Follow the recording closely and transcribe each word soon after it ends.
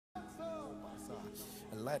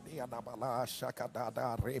Ledianabala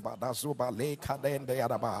Shakadada Reba da Zuba Le Kadende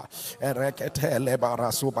Adaba Reketele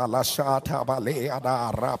Barasuba La Shata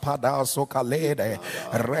Baleada Rapada Sokalede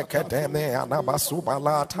Reketeme Anabasuba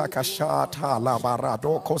La Takashata La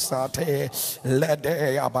Barado Kosate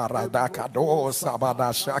Lede Abaradakado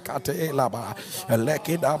Sabada Shakate Laba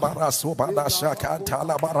Lekida Barasuba La Shakata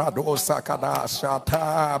La Barado Sakada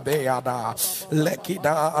Shata Beada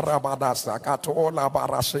Lekida Rabada Sakato La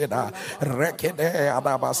Barasheda Rekede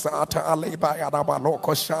Adabasata Liba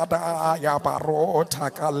Adabaloko Shada Yabaro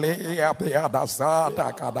Takalea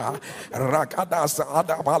Beadazada Kada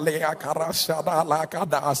Rakadazada Balea Karashada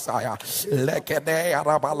Lakadasaya Lekede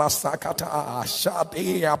Arabala Sakata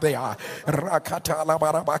Shadia Bea Rakata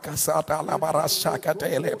Labarabakasata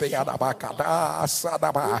Labarashakate Lebeadabakada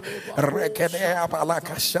Sadaba Rekede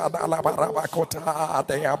Abalakashada Labarabakota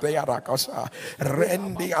Dea Beadakosha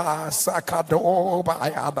Rendia Sakado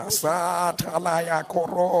Bayadasa Talaya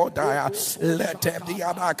Korodaya Lete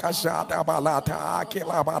Diana Kashada Balata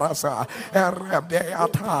Kilabarasa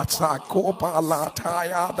Rebeata Sakupa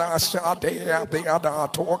Lataya da Shadea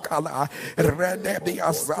Beada Tokala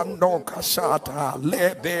Redebia Zando Kashata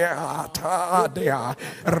Lebeata Dea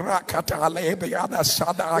Rakata Lebeada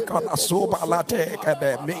Shadaka Suba Late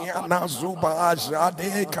Miana Zuba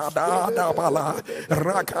Jade Kadada Bala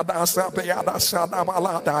Rakadasa Beada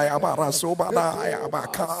Shadabala Diabara Subadaya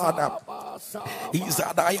Bakada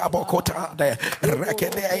Izadaya Bokota de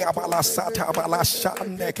Rekedea Balasata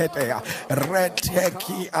Balashandekea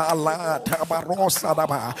Reteki Ala Tabarosa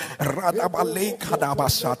Daba Radabale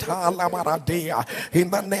Kadabashata Lamaradea in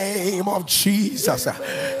the name of Jesus.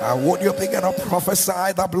 Would you begin to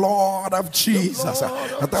prophesy the blood of Jesus?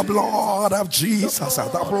 The blood of Jesus,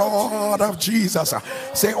 the blood of Jesus.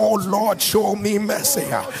 Say, oh Lord, show me mercy.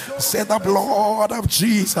 Say the blood of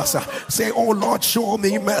Jesus. Say, oh Lord, show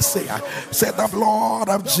me mercy. Say the blood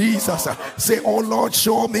of Jesus. Say, oh Lord,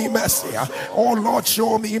 show me mercy. Oh Lord,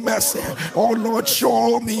 show me mercy. Oh Lord,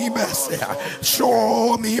 show me mercy.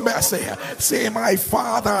 Show me mercy. Say, my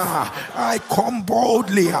Father, I come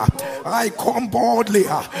boldly. I come boldly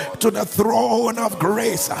to the throne of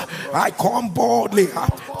grace. I come boldly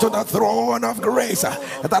to the throne of grace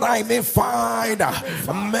that I may find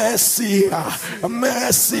mercy,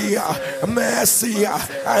 mercy, mercy,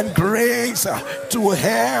 and grace to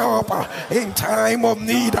help in time of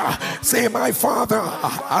need. Say, my Father,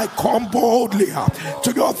 I come boldly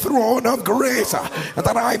to your throne of grace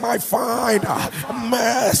that I might find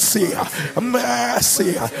mercy,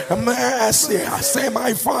 mercy, mercy. Say,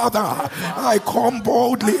 my Father, I come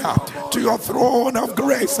boldly to your throne of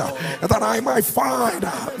grace that I might find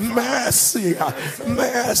mercy,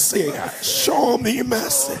 mercy. Show me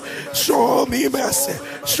mercy, show me mercy,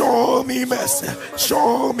 show me mercy,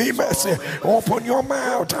 show me mercy. Open your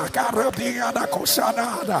mouth. Karabiana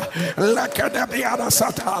Kosanada, Lakadabiana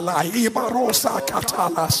Satala, Ibarosa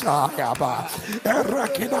Katala Sayaba,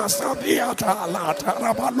 Erakina Sabiata,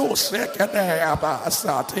 Latarabalo Sekedeaba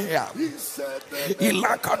Satia,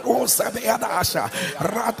 Ilakano Sabiadasha,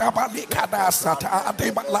 Radabalikada Sata,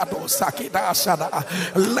 Debalado Sakidasha,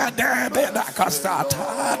 Ladabeda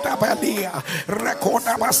Castata, Dabalia,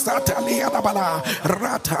 Rekoda Bastatalia Dabala,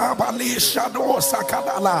 Ratabali Shado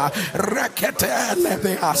Sakadala, Rekete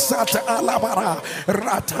Sata Alabara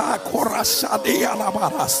Rata Korashadi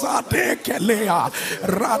Alabara Sade Kelea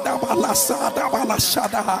Radabala Sadabala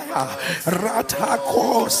Shadaya Rata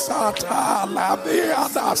Kosata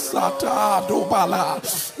Labiada Sata Dubala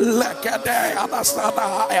Lekede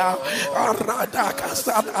Anasadaya Radaka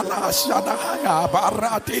Sadala Shadaya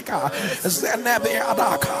Baratika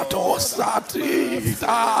Zenebiada Kato Sati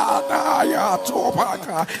Dadaya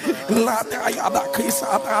Tobaka Ladaya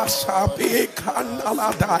Kisada Shabi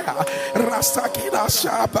Kandala Rasakina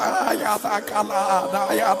Shabaya Dakalada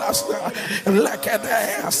Yadasta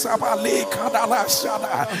Lekede Sabali Kadala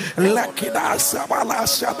Shada Lekida Sabala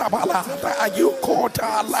Shadabala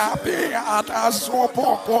Yukota Labiada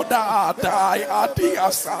Zobokoda Dayadia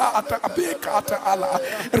Sata Bikatala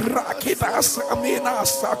Rakida Samina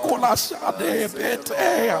Sakula Shade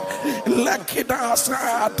Betea Lekida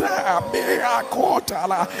Sada Mea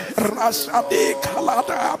Kotala Rashadi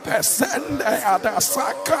Kalada Pesende Ada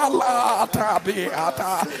Sakala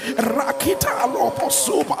Tabiata Rakita Lopo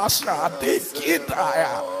Subasha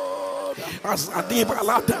Dikidaya Azadiba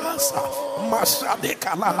Ladasa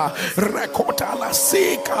Mashadekala Rekota la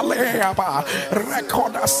Sikaleaba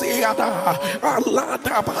Rekoda Siada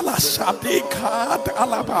Alada Balashadika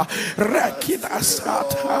Alaba Rekida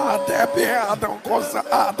Sata Debeado Cosa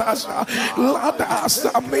Adasha Lada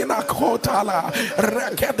Samina Kotala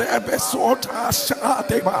Rekedebe Sota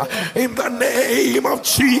Shadeba in the name of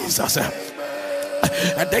Jesus.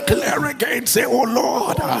 And declare again, say, oh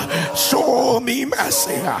Lord, show me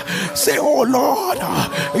mercy. Say, oh Lord,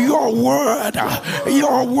 your word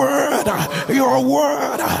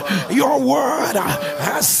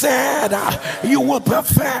has said you will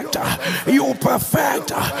perfect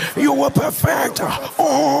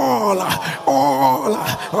all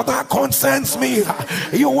that concerns me.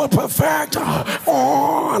 You will perfect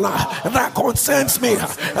all that concerns me,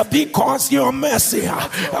 because your mercy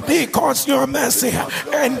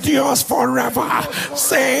endures forever.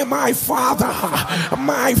 Say, my Father,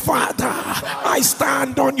 I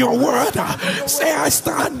stand on your word. Say, I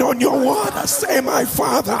stand on your word. Say, my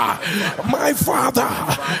Father,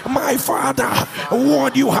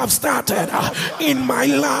 what you have started in my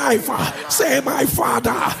life. Say, my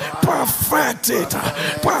Father, perfect it.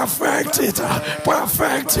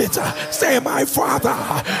 Say, my Father,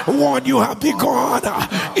 what you have begun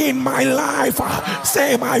in my life.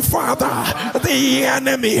 Say, my Father, the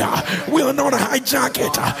enemy will not hijack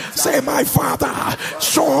it. Say, my Father,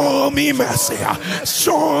 show me mercy.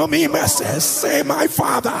 Say, my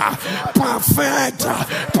Father, perfect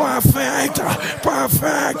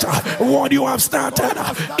what you have started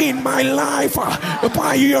in my life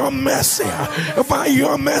by your mercy.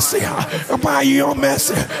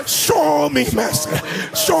 Show me mercy.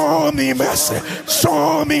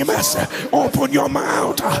 Open your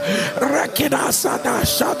mouth. Rakidasada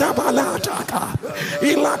shadabalataka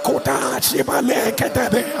ilakota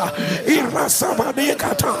chibaleketebea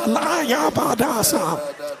irasabadekata layabadasa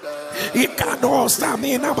Ikadosa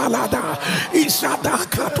mina balada ishada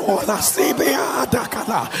katola sibea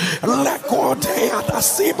dakala lekote ada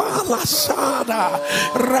sibala shada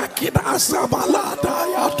rakidasa balada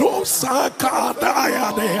ya dosa kada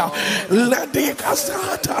ya dea ledika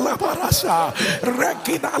sata la barasha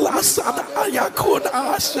rakidala sada ya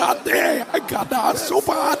kuda shade kada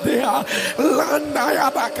subadea landa ya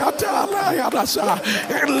dakatala ya dasa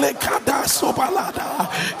lekada subalada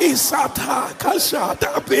isata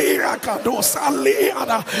kashada bea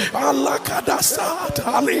Kadosaliana Alakadasa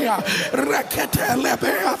Talia Reketele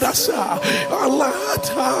Beadasa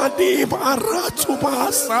Alatadi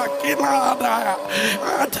Baratubasa Kilada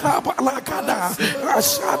Atabalakada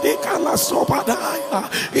Ashadikala Sobadaya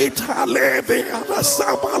Itale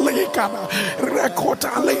Beadasa Balikana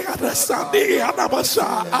Rekotalea Sadia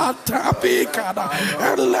Nabasa Atapikada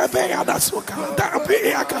Lebeadasukada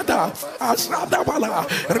Beakada Asadabala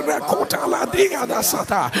Rekotala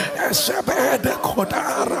Diadasata Sebede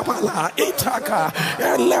Kodara Bala Itaka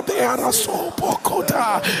Elebeara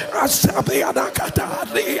Sobokota Asabeada Kata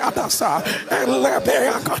Liadasa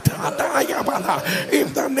Elebeakata Dayabala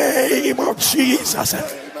in the name of Jesus.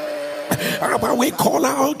 But we call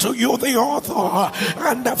out to you, the author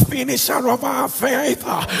and the finisher of our faith,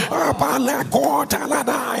 by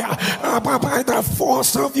the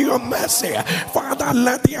force of your mercy. Father,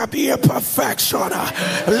 let there be a perfection.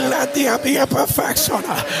 Let there be a perfection.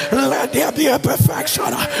 Let there be a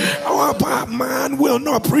perfection. But man will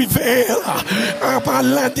not prevail. But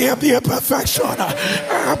let there be a perfection.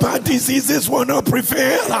 But diseases will not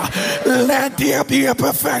prevail. Let there be a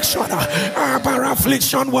perfection. But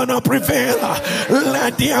affliction will not prevail.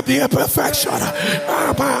 Let there be a perfection.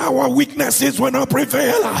 Our weaknesses will not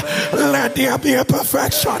prevail. Let there be a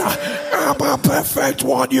perfection. Perfect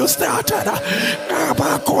what you started.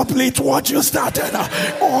 Complete what you started.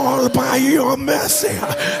 All by your mercy.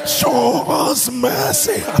 Show us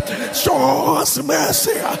mercy. Show us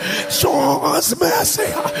mercy. Show us mercy.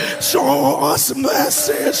 Show us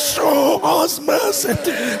mercy. Show us mercy.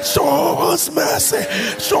 Show us mercy.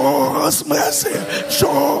 Show us mercy.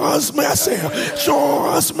 Show us mercy. Show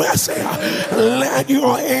us mercy. Let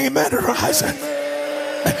your amen rise.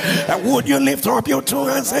 Would you lift up your two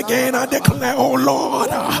hands again and declare, oh Lord,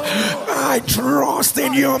 I trust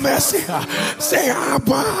in your mercy. Say,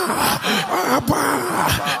 Abba, Abba,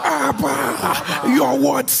 Abba. Your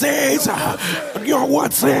word says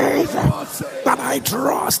that I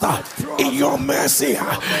trust in your mercy.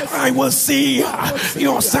 I will see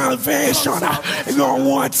your salvation. Your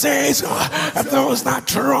word says those that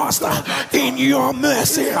trust in your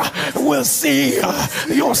mercy will see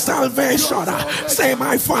your salvation. Say,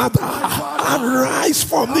 my Father, arise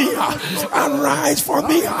for me. Arise for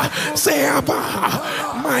me. Say,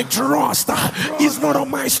 Abba, my trust is not on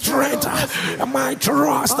my strength. My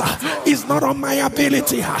trust is not on my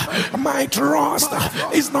ability. My trust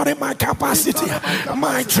is not in my capacity.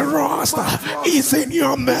 My trust is in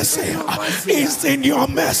your mercy. Is in your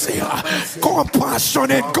mercy.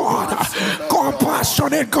 Compassionate God.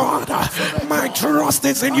 Compassionate God. My trust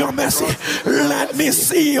is in your mercy. Let me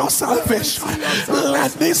see your salvation.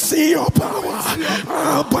 Let me see your power.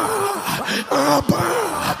 Abba,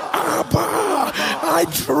 I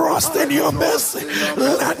trust in your mercy.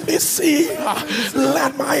 Let me see.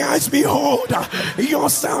 Let my eyes behold your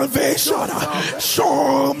salvation.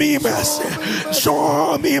 Show me mercy.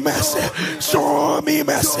 Show me mercy. Show me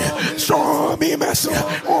mercy. Show me mercy.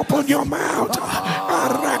 Open your mouth.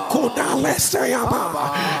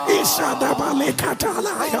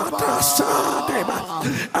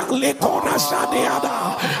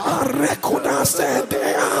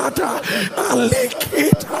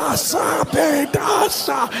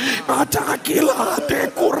 Atakila de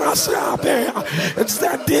Kurasabe,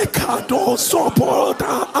 Zadekado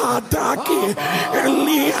Sopoda Adaki,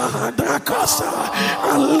 Elia Dakasa,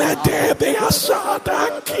 Aledebe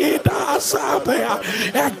Asada Kida Sabea,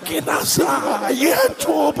 Ekinasa,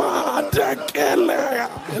 Yetuba Dekele,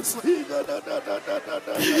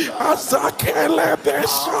 Azakele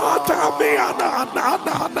Besata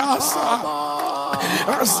Meana Nasa.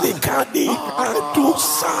 Azikani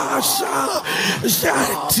Adusasha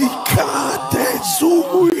Jatika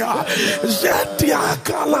Tezuya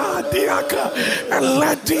Jatiakala Diaka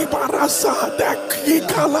Lati Barasa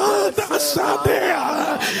Dakikala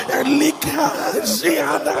Dasadea Elika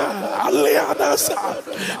Ziada Aliadasa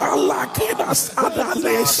Alakinas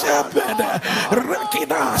Adale Sheped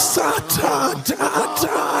Rakina Sata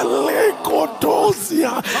Tata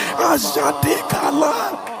Lekodosia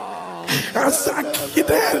Ajadikala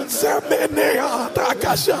Azakidel Zamenea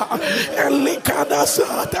Takasha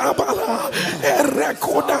Elikadasa Tabala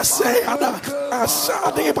Erekodasea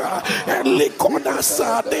Asadiba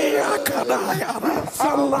Elikodasa Dea Kadayana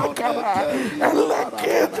Alakana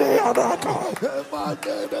Elekete Adaka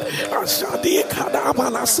Asadi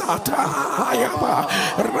Kadabala Sata Hayaba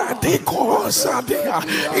Radiko Sadia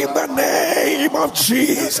in the name of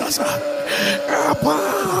Jesus.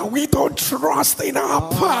 Abba, we don't trust in our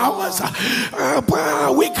powers.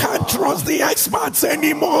 Abba, we can't trust the experts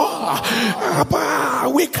anymore. Abba,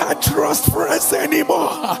 we can't trust friends anymore.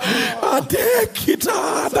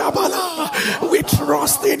 We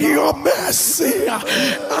trust in your mercy.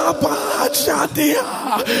 Abba, Jadia,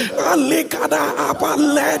 Alikada, Abba,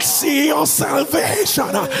 let's see your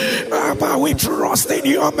salvation. Abba, we trust in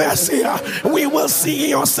your mercy. We will see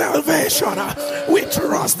your salvation. We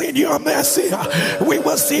trust in your mercy. We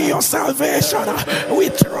will see your salvation. We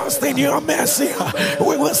trust in your mercy.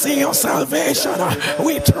 We will see your salvation.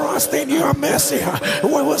 We trust in your mercy.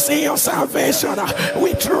 We will see your salvation.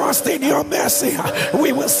 We trust in your mercy.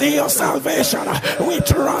 We will see your salvation. We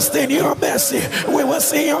trust in your mercy. We will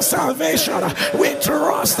see your salvation. We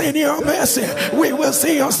trust in your mercy. We will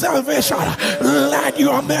see your salvation. Let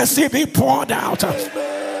your mercy be poured out.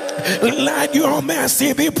 Let your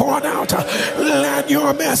mercy be poured out. Let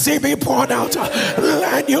your mercy be poured out.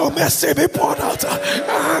 Let your mercy be poured out.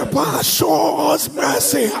 Abba, show us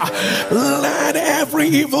mercy. Let every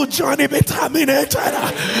evil journey be terminated.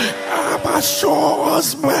 Abba, show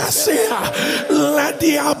us mercy. Let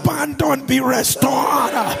the abandoned be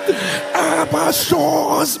restored. Abba,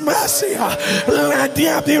 show us mercy. Let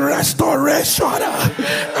there be restoration.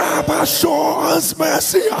 Abba, show us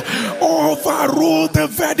mercy. Overrule the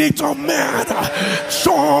verdict of man.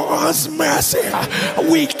 Show us mercy.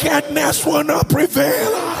 Wickedness will not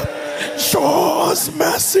prevail. Show us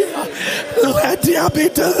mercy. Let there be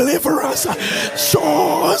deliverance.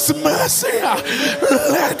 Show us mercy.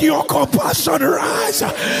 Let your compassion rise.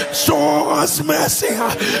 Show us mercy.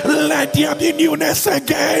 Let there be newness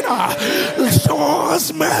again. Show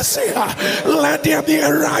us mercy. Let there be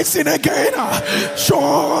a rising again.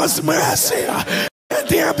 Show us mercy. Let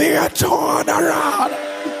there be a turnaround.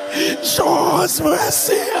 Show us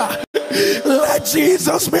mercy. Let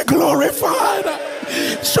Jesus be glorified.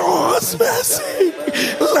 Show us mercy.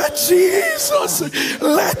 Let Jesus,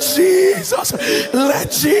 let Jesus,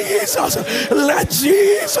 let Jesus, let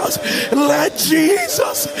Jesus, let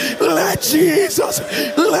Jesus, let Jesus,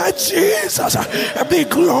 let Jesus be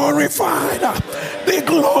glorified. Be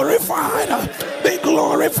glorified. Be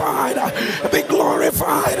glorified. Be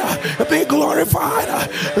glorified. Be glorified.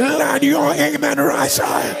 Let your amen rise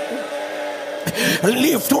high.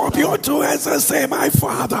 Lift up your two hands and say, my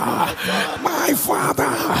Father,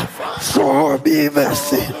 show me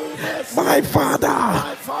mercy. My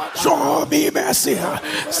Father, show me mercy.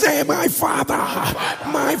 Say, my Father,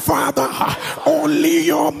 only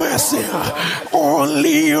your mercy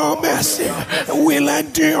will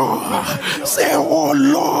endure. Say, oh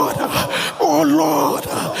Lord,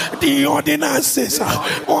 the ordinances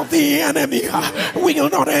of the enemy will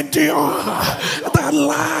not endure. The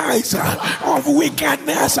lies of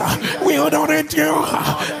wickedness will not endure.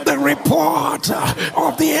 The report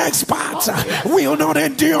of the experts will not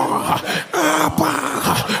endure.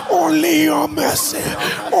 Abba, Only your mercy.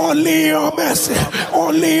 Only your mercy.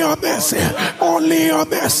 Only your mercy. Only your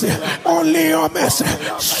mercy. Only your mercy.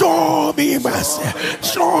 Show me mercy.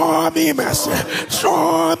 Show me mercy.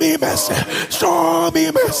 Show me mercy. Show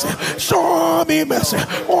me mercy. Show me mercy.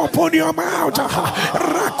 Open your mouth.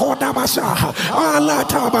 Rakodabasa.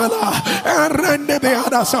 Alatabala.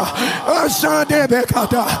 Arandebeadasa.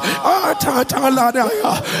 Asadebekata.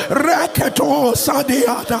 Atataladaya. Raketo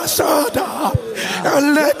Sadiada Sada.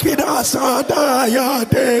 Lekida Sadaya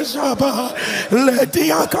de Saba.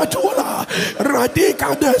 Ledia Katula.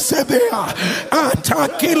 Radika de Sebea.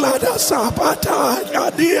 Atakila da Sabata.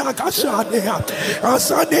 Yadia Kasadea.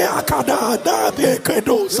 Asadea Kada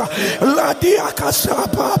Bekedosa. Ladia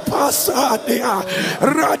Kasapa Pasadea.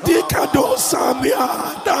 Radika dosamia.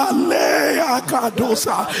 Dalea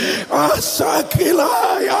Kadosa. Asakila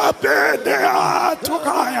ya Bedea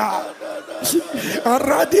Tukaya.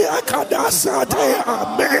 Radia Kadasa Dea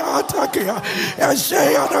Meatakia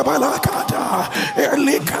Ashea Balakata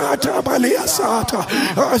Elikata Baliasata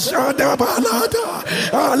Ashada Balada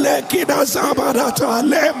Alekida Zabarata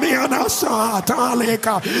Lemiana Sata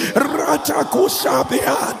Leka Rata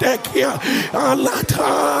Kusabia Dekia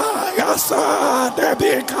Alata Yasa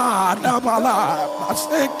Debika Nabala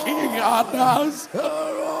Maseki Adas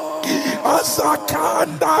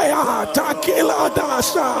Asakandaya Takila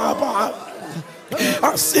Dasaba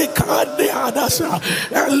Asikadiadasa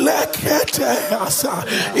Eleketeasa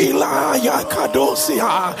Ilaya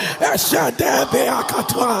Kadosia Eshadebea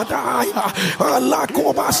Katadaya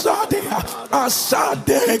Alakobasadia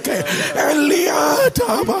Asadeke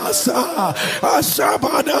Eliatabasa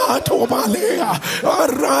Asabada Tobalea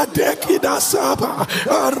Aradekidasaba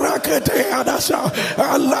Araketeadasa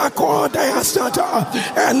Alakodeasata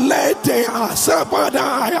Eletea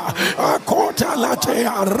Sabadaya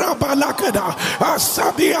Akotalatea Rabalakada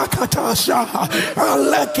Asabia Katasha,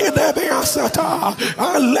 Alekedebea Sata,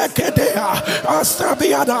 Alekedea,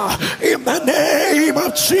 Asabiada, in the name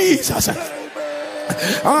of Jesus.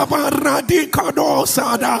 Abaradikado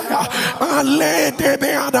Sadaya,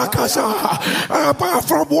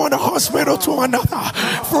 from one hospital to another,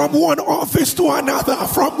 from one office to another,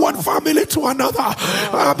 from one family to another.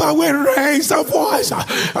 But we raise a voice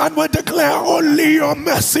and we declare only your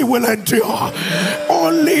mercy will endure.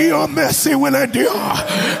 Only your mercy will endure.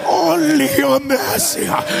 Only your mercy.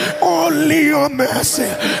 Only your mercy.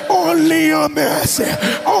 Only your mercy.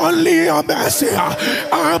 Only your mercy.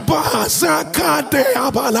 Abazakade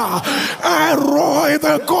Abala. I roy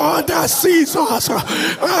the God that sees us.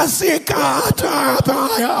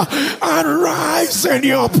 Azikatabaya. Arise in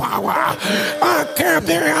your power.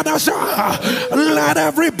 Let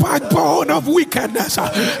every backbone of wickedness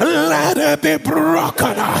let it be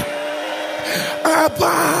broken.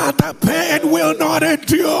 Abba, the pain will not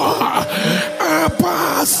endure.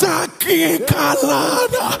 Abba, Saki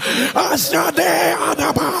Kalada, Ashade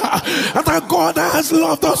Adaba. The God has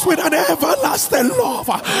loved us with an everlasting love.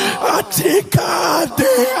 Atika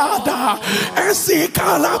Deada,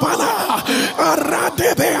 Esikalabala,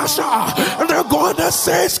 Aradebeasha. The God that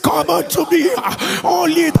says, come unto me, all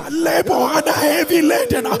ye that labor and are heavy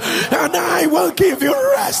laden, and I will give you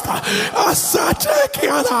rest.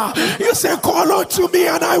 Asatekiana. You say, call unto me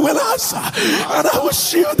and I will answer, and I will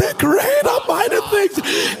show the great and mighty things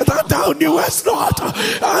that thou knewest not.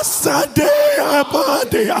 Asadea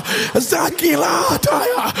Badia,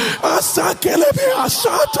 Zakilataya, Asakelebea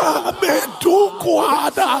Shata,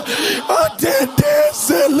 Mentuquada,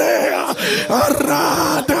 Adedezelea,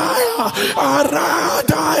 Aradaya,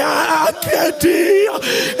 Akedia,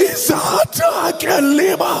 Isata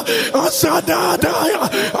Kelima, Asadadaya,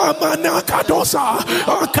 Amanakadosa,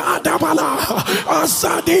 Akadabala,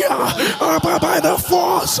 Asadia, by the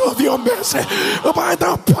force of your mercy, by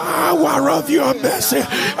the power of your mercy,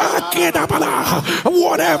 Akidabala,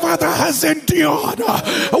 whatever that has endured,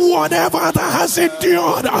 whatever that has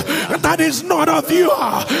endured, that is not of you,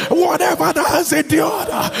 whatever that has endured,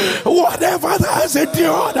 whatever that has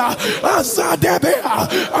endured, Asadebea,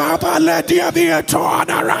 let there be a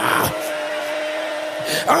turnaround.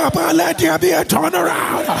 Let there be a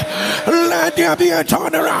turnaround. Let there be a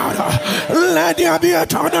turnaround. Let there be a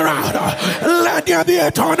turnaround. Let there be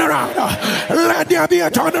a turnaround. Let there be a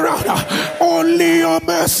turnaround. Only your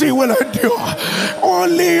mercy will endure.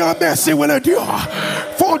 Only your mercy will endure.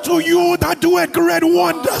 For to you that doeth great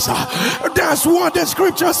wonders. That's what the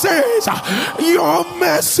scripture says. Your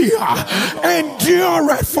mercy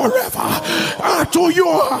endureth forever. To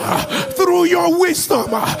you, through your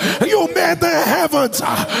wisdom, you made the heavens.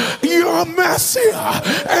 Your mercy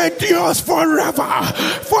endures forever.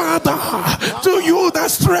 Father, to you that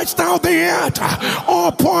stretched out the earth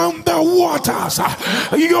upon the waters,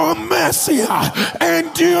 your mercy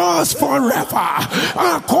endures forever.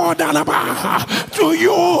 To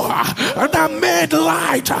you that made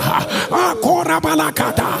light,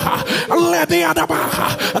 let the other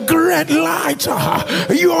great light,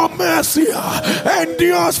 your mercy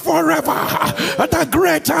endures forever. The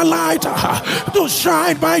greater light to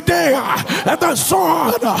shine by day, the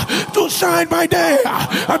sun to shine by day,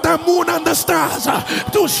 the moon and the stars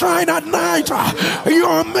to shine at night.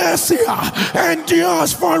 Your mercy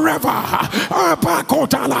endures forever.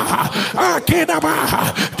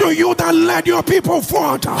 To you that led your people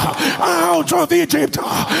forth out of Egypt,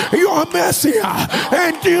 your mercy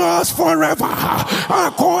endures forever.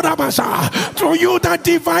 To you that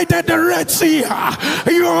divided the Red Sea,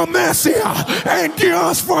 your mercy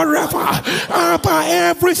endures forever. By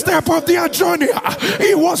every step of their journey,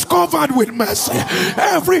 it was covered with mercy.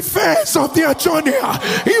 Every phase of their journey,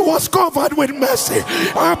 it was covered with mercy.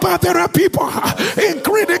 But there are people in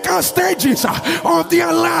critical stages of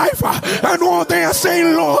their life, and all they are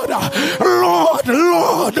saying, Lord, Lord,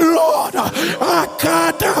 Lord, Lord.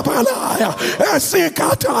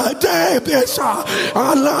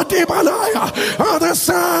 The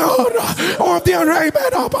sound of their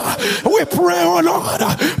amen. We pray, oh Lord,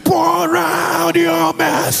 pour out your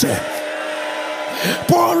mercy.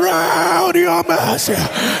 Pour out your mercy.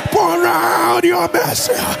 Pour out your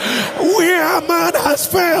mercy. Where man has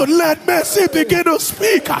failed, let mercy begin to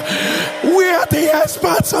speak. Where the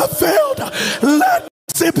experts have failed, let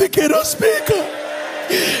mercy begin to speak.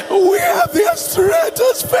 Where the strength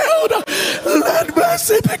has failed, let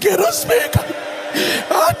mercy begin to speak.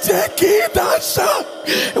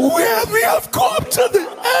 Where we have come to the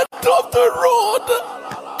end of the road,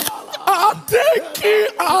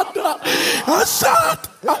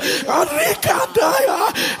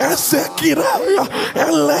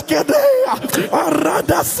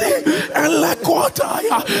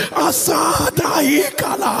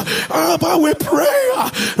 but we pray,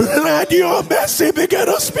 let your mercy begin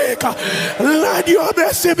to speak. Let your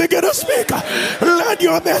mercy begin to speak. Let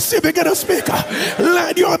your mercy begin to speak.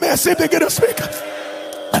 Let your mercy begin to speak.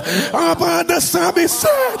 But the psalmist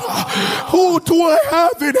said, who do I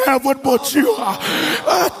have in heaven but you?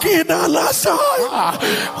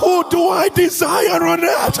 Who do I desire on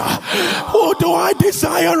earth? Who do I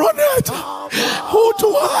desire on earth? Who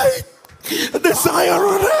do I desire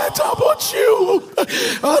on earth about you?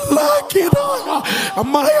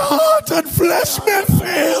 My heart and flesh may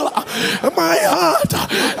fail. My heart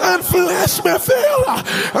and flesh may fail.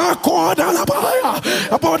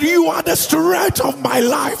 But you are the strength of my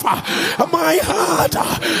life. My heart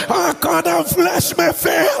and flesh may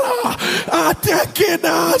fail.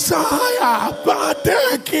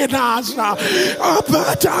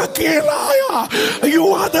 You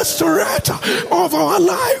are the strength of our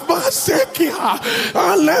life.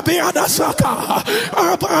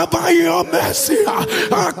 By your mercy,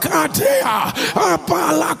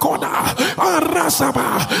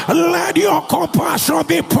 let your compassion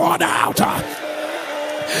be poured out.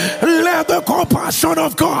 Let the compassion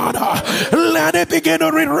of God, let it begin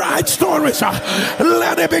to rewrite stories.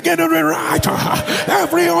 Let it begin to rewrite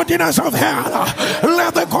every ordinance of hell.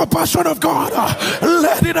 Let the compassion of God,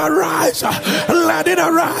 let it arise. Let it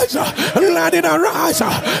arise. Let it arise.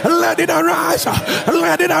 Let it arise.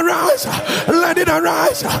 Let it arise. Let it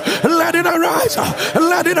arise. Let it arise.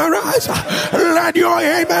 Let it arise. Let your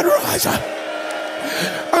amen rise.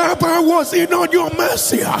 But was it not your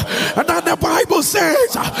mercy that the Bible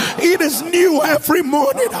says it is new every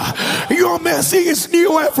morning? Your mercy is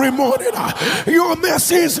new every morning. Your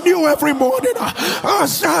mercy is new every morning. By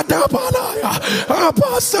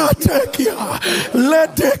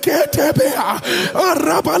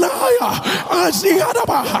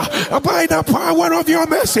the power of your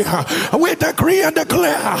mercy, we decree and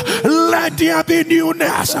declare, let there be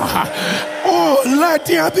newness. Oh, let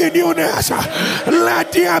there be newness.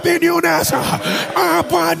 Let there be newness.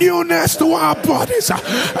 Newness to our bodies,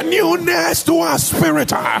 newness to our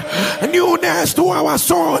spirit, newness to our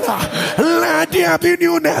soul. Let there be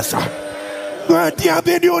newness. Let there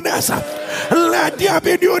be newness. Let there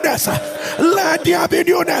be newness. Let there be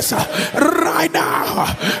newness right now,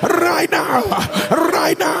 right now,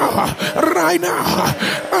 right now, right now.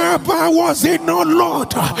 Abba, was it not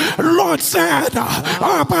Lord? Lord said,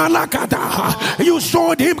 Abba Lakada, you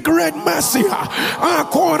showed him great mercy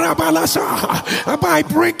by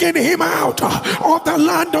bringing him out of the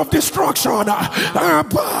land of destruction.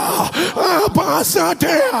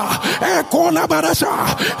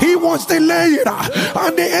 He was delayed,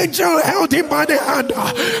 and the angel held him by the hand.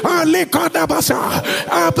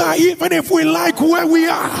 Even if we like where we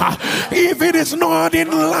are, if it is not in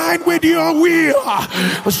line with your will,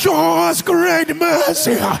 show us great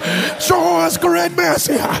mercy. Show us great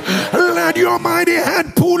mercy. Let your mighty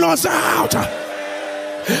hand pull us out.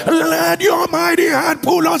 Let your mighty hand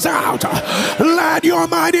pull us out. Let your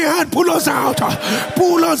mighty hand pull us out.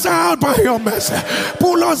 Pull us out by your mercy.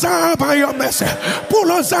 Pull us out by your mercy.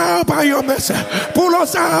 Pull us out by your mercy. Pull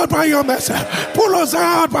us out by your mercy. Pull us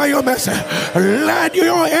out by your mercy. Let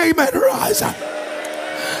your amen rise.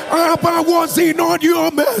 Abba, was it not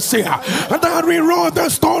your mercy that we wrote the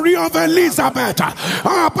story of Elizabeth?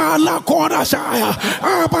 Abba,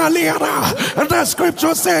 the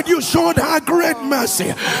scripture said you showed her great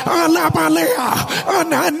mercy. And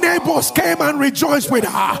her neighbors came and rejoiced with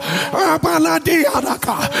her.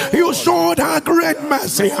 You showed her great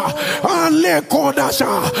mercy. Her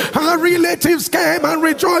relatives came and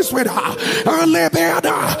rejoiced with her.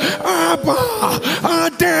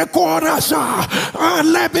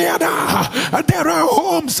 There are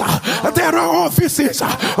homes, there are offices.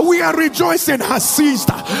 We are rejoicing has ceased.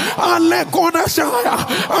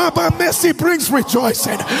 But mercy brings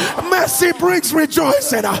rejoicing. Mercy brings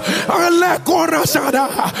rejoicing.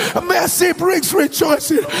 Mercy brings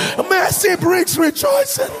rejoicing. Mercy brings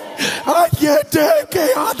rejoicing.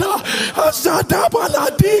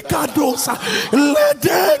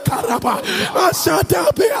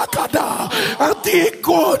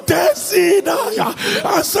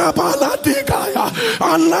 Asabaladikaya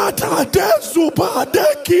alata dezuba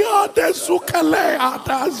dekia desukalea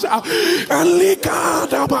daza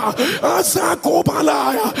alikadaba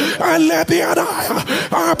asakobalaya alebiadaya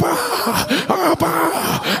aba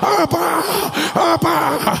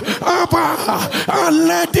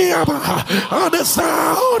alediaba on the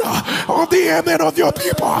sound of the amen of your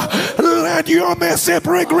people. Let your mercy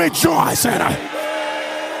bring rejoicing.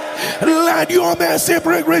 Let your mercy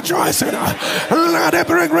bring rejoicing. Let it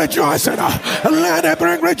bring rejoicing. Let it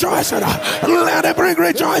bring rejoicing. Let it bring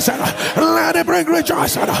rejoicing. Let it bring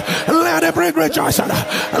rejoicing. Let it bring rejoicing.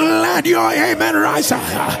 Let your amen rise.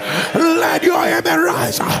 Let your amen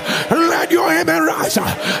rise. Let your amen rise.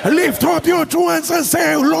 Lift up your two hands and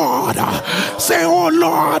say, Lord. Say, oh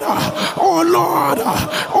Lord. Oh Lord.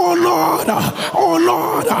 Oh Lord. Oh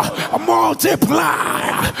Lord.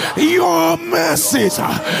 Multiply your mercies.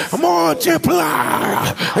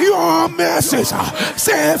 Multiply your mercies.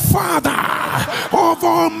 Say, Father of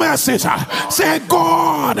all mercies. Say,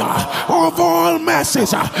 God of all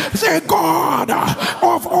mercies. Say, God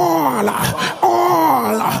of all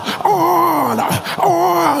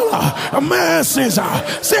mercies.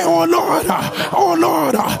 Say, oh Lord,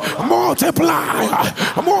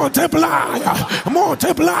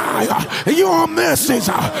 multiply your mercies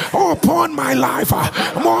upon my life.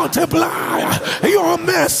 Multiply your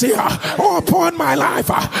mercy upon my life,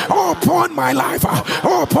 upon my life,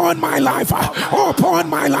 upon my life, upon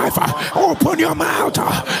my life. Open your mouth.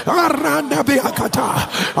 Aranda biakata,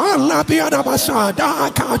 alabiada basada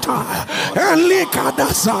kata,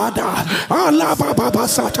 elikada sada, alababa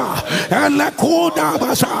basata, elekuda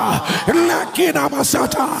basa, lekina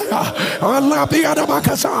basata, alabiada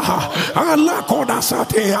bakasa, alakoda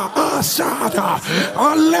satia asada,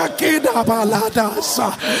 alekida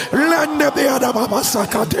baladasa, lenebiada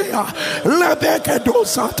babasakatea,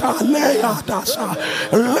 lebekedosata leadasa,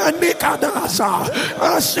 lenikadasa,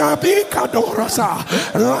 ashabikadorasa,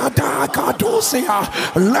 ladakadosia,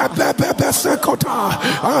 lebebebesekota,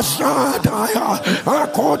 ashadaya,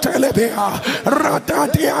 akotelebea,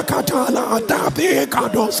 radadia katala,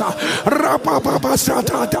 dabikadosa,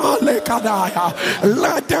 rapapapasata dalekadaya,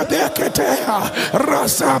 ledebeketea,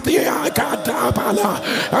 rasabia kadabala,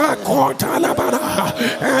 akotalabana,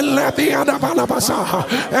 elebiada balabasa,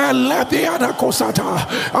 elebiada kosata,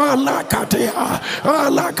 alakatea,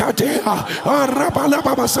 alakatea,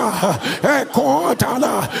 arabalababasa,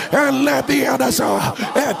 ekotala, elebiadasa,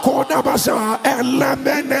 ekodabasa,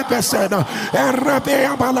 elemenebesena,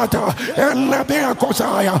 erabea balata, elebea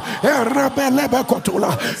kosaya, erabelebe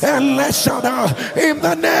kotula, eleshada, in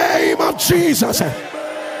the name of Jesus.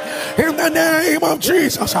 In the name of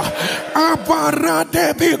Jesus.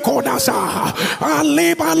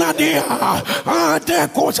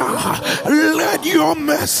 Let your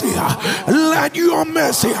mercy, let your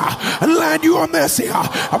mercy, let your mercy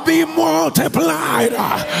be multiplied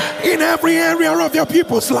in every area of your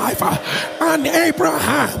people's life. And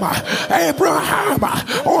Abraham,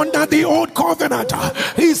 under the old covenant,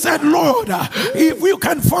 he said, Lord, if you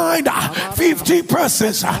can find 50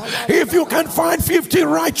 persons, if you can find 50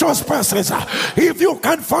 righteous persons, if you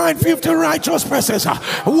can find 50 righteous persons,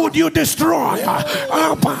 would you destroy?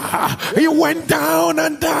 You went down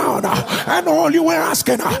and down, and all you were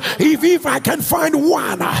asking, if I can find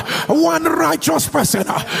one righteous person,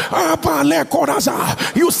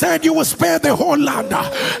 you said you will spare the whole land.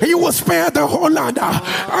 You will spare the whole land.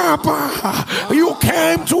 You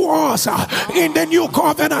came to us in the new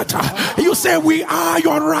covenant. You say we are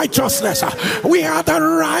your righteousness. We are the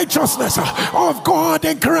righteousness of God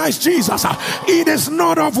in Christ Jesus. It is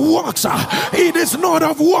not of works. It is not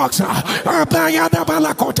of works.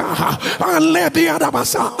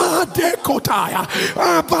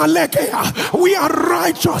 We are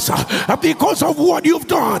righteous because of what you've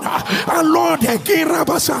done. Lord,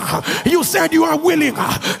 you said you are willing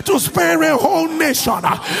to spare a whole nation.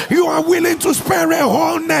 You are willing to spare a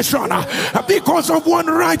whole nation because of one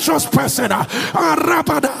righteous person.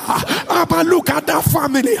 Look at the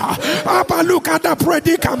family. Look at the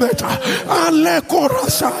predicament.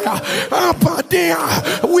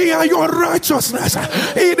 We are your righteousness.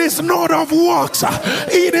 It is not of works.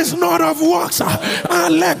 It is not of works.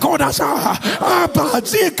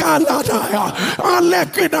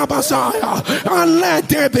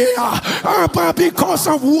 Because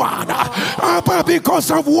of one.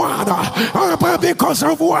 Because of one. Because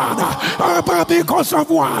of one. Because of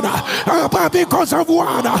one. Because of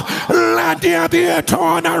one. Let there be a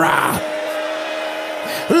turnaround.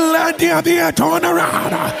 Let there be a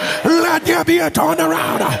turnaround. Let there be a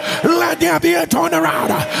turnaround. Let there be a turnaround.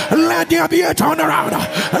 Let there be a turnaround.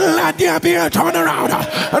 Let there be a turnaround.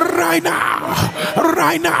 Right now.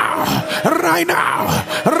 Right now. Right now.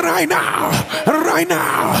 Right now. Right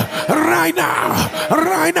now. Right now.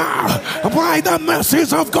 Right now. By the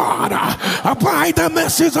mercies of God. By the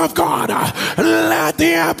mercies of God. Let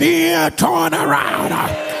there be a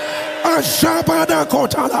turnaround.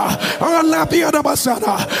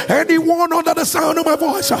 Anyone under the sound of my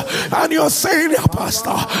voice, and you're saying,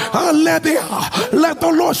 Pastor, let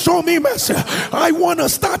the Lord show me mercy. I want to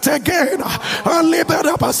start again. And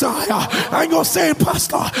you're saying,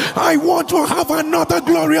 Pastor, I want to have another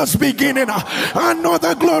glorious beginning.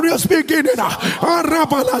 Another glorious beginning.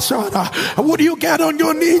 Would you get on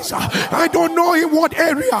your knees? I don't know in what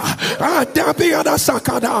area.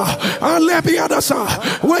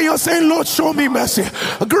 Where you're saying, Lord, show me mercy.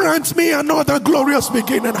 Grant me another glorious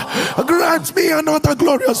beginning. Grant me another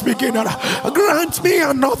glorious beginning. Grant me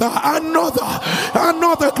another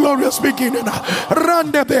glorious beginning.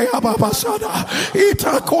 Randebe ababasada.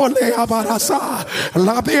 Itakole abarasa.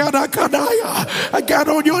 Labeada kadaya. Get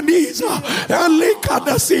on your knees.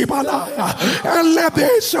 Alikada sibalaya.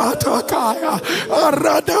 Elebe shatakaya.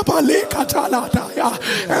 Aradabale kataladaya.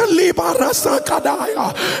 Elibarasa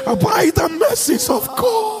kadaya. By the mercies of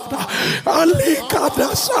God.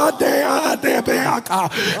 Alikada sadea debeaka.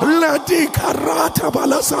 Lati karata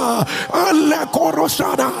balasa. Ale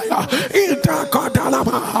koroshadaya.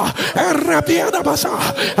 Itakadalaba. Erabiada basa.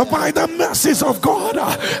 By the mercies of God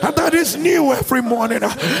that is new every morning.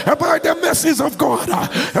 By the mercies of God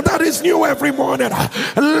that is new every morning.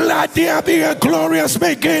 Let there be a glorious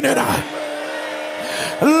beginning.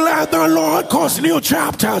 Let the Lord cause new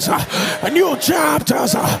chapters, new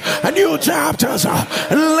chapters, new chapters.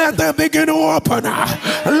 Let them begin to open.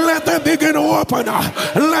 Let them begin to open.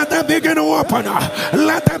 Let them begin to open.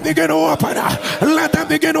 Let them begin to open. Let them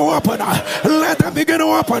begin to open. Let them begin to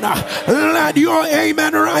open. Let your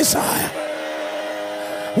amen rise.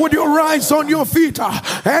 Would you rise on your feet?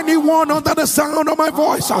 Anyone under the sound of my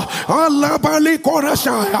voice, you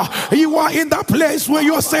are in that place where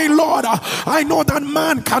you're saying, Lord, I know that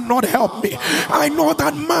man cannot help me. I know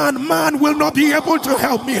that man will not be able to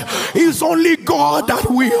help me. It's only God that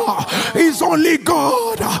we are. It's only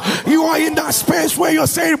God. You are in that space where you're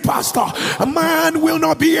saying, Pastor, man will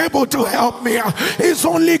not be able to help me. It's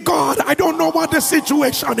only God. I don't know what the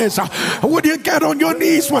situation is. Would you get on your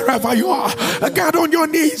knees wherever you are? Get on your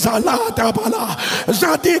knees. Zaladabala,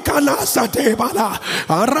 Zadikala Satebala,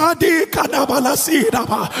 Radikadabala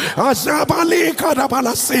Sidaba, Azabali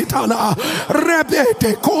Kadabala Sitala,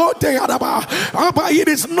 Rebete Kote Adaba. But it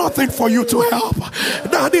is nothing for you to help.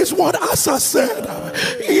 That is what Asa said.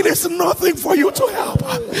 It is nothing for you to help.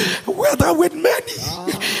 Whether with many,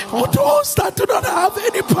 For those that do not have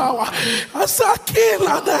any power,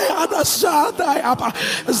 Asakila de Adasada Yaba,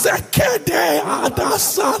 Zekede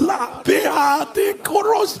Adasala, Beati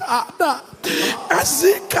Korosada.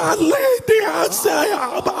 Azika lady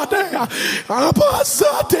Azayabadea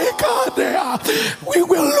Abasatekadea. We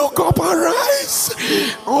will look up our eyes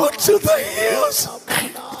unto the hills.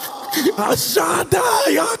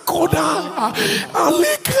 Ashadaya Kodaya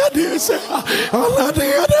Alikadisa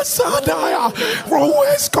Aladea Sadaya. From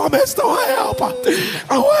whence cometh our help?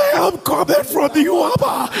 Our help cometh from you,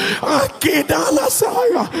 Abba. Akidala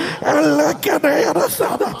Saya Alakadea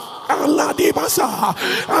Sada.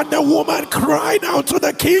 And the woman cried out to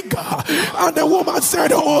the king, and the woman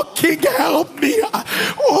said, "Oh king, help me!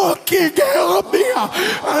 Oh king, help me!"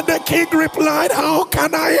 And the king replied, "How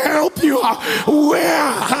can I help you?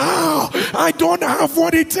 Where? How? I don't have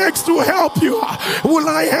what it takes to help you. Will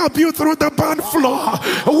I help you through the barn floor?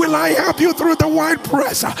 Will I help you through the wine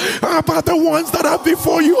press? But the ones that are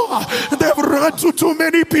before you, they've run to too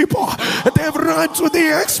many people. They've run to the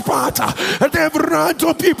expert. They've run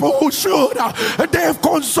to people who should. They've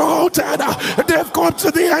consulted. They've come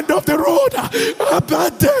to the end of the road.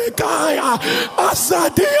 But the guy,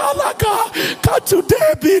 Asadi Alaka,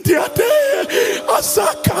 today be their day.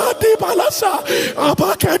 Asaka di Balasa,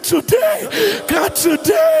 Abaka today, God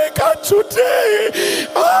today, God today.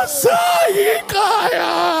 Asai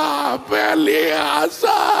Kaya, Belia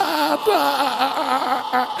Asada,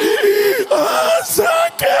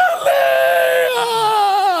 Asakele.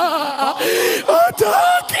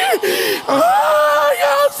 Ataki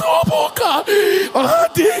Ayazubuka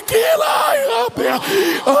Adikila Yapia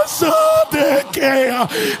Asadekea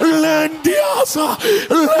Lendiasa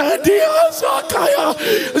Kaya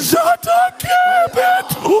Zatake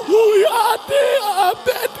Betu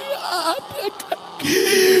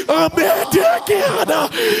Abedekiana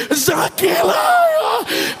Zakilaya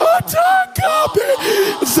Atakabe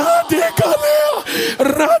Zadekalea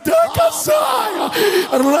Radakasaya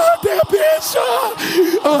Radebesha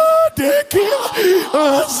Adekia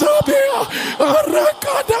Azabea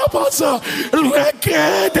Arakadabasa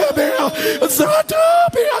Lekedebea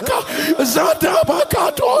Zadabeaka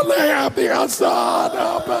Zadabakatolea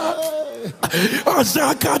Biazadaba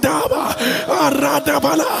Azakadaba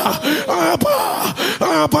Aradabala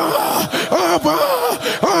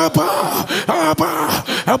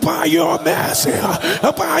by your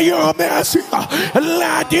mercy,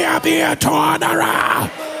 let there be a turnaround.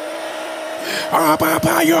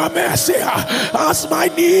 By your mercy, as my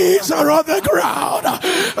knees are on the ground,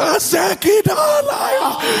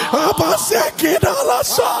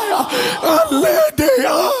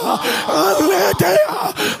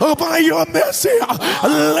 by your mercy,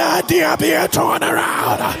 let there be a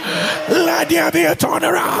turnaround. Let there be a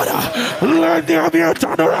turnaround. Let there be a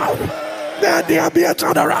turnaround. Let there be a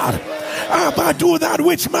turnaround. Abba, do that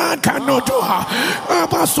which man cannot do.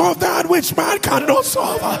 Abba, solve that which man cannot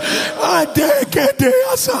solve. Adekede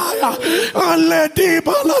asaya, aledi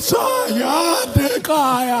balasaya,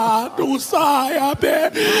 dekaya, dusaya be,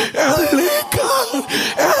 elika,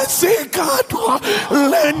 esikatwa,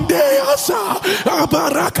 lende asa,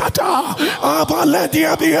 abarakata. Abba, let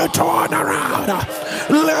there be a turnaround.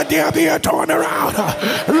 Let there be a turnaround.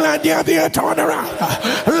 Let there be a turnaround.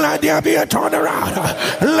 Let there be a turnaround.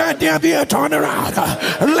 Let there be a turnaround.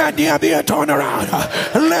 Let there be a turnaround.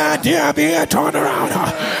 Let there be a turnaround.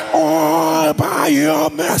 All by your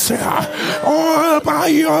mercy. All by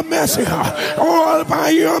your mercy. All by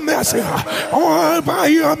your mercy. All by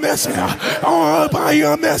your mercy. All by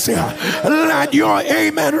your mercy. Let your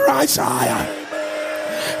amen rise higher.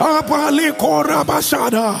 Abali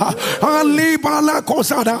korabashada, Ali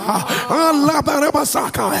balakosada, Allah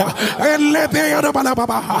barabasaka, Elebeya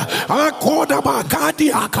balababa, Akodaba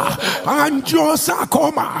Kadiaka, Anjosa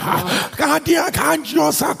Koma, Kadiaka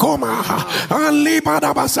Anjosa Koma, Ali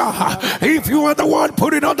barabasa. If you are the one,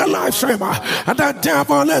 put it on the live stream. The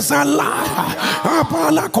devil is a liar.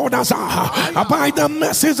 By the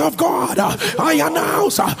message of God, I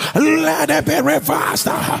announce, let it be reversed.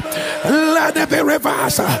 Let it be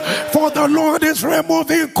reversed. For the Lord is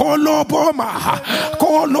removing Koloboma.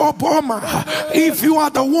 If you are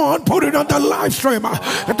the one, put it on the live stream.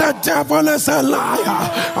 The devil is a liar.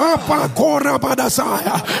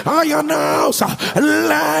 I announce,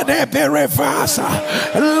 let it be reversed.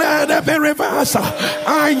 Let it be reversed.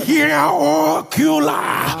 I hear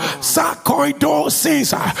ocular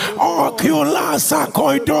sarcoidosis. Ocular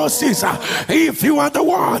sarcoidosis. If you are the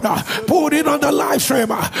one, put it on the live stream.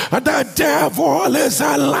 The devil is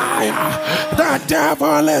a liar. The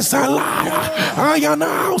devil is a liar. I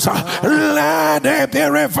announce, let it be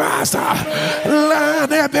reversed.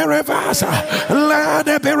 Let it be reversed. Let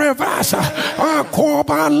it be reversed.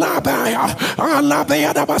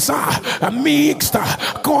 Mixed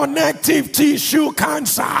connective tissue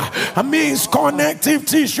cancer. Mixed connective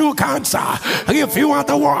tissue cancer. If you are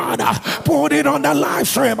the one, put it on the live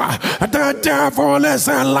stream. The devil is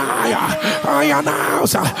a liar. I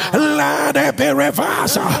announce, let it be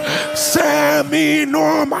reversed.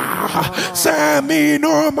 Semi-normal.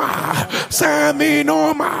 Semi-normal.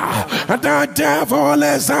 Semi-normal. The devil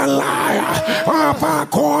is a liar.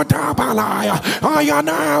 I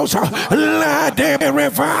announce, let it be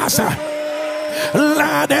reversed.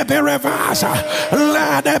 Let it be reversed.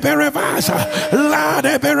 Let it be reversed. Let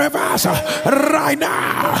it be reversed. Right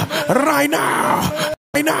now. Right now.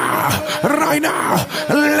 Right now, right now,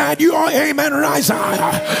 let your amen rise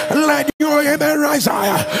higher. Let your amen rise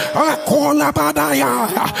higher.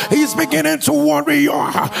 He's beginning to worry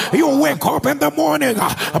you. You wake up in the morning,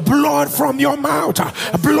 blood from your mouth,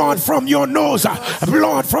 blood from your nose,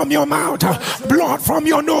 blood from your mouth, blood from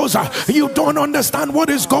your nose. You don't understand what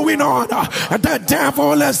is going on. The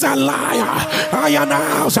devil is a liar. I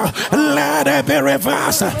announce, let it be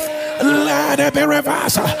reversed. Let it be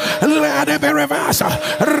reversed. Let it be reversed.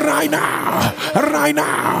 Right now. Right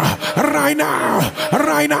now. Right now.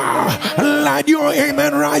 Right now. Let your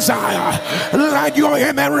amen rise higher. Let your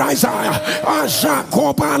amen rise higher.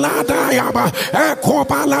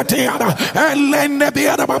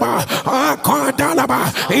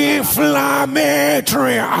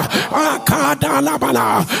 Inflammatory.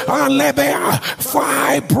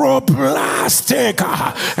 Fibroblastic.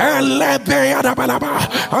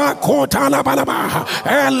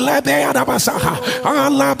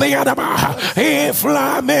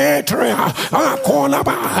 Inflammatory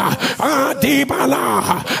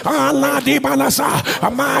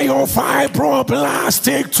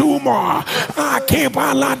myofibroblastic tumor.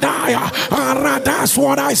 That's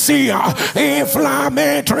what I see.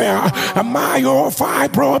 Inflammatory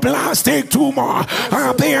myofibroblastic tumor.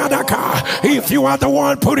 If you are the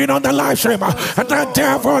one putting on the live stream, the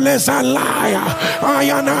devil is a liar. I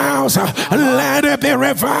announce, let it be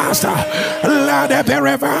reversed. Let it be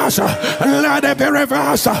reversed. Let it be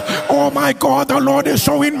reversed. Oh my God, the Lord is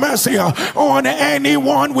showing mercy on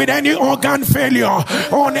anyone with any organ failure.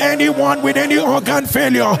 On anyone with any organ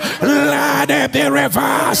failure. Let it be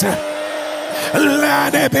reversed.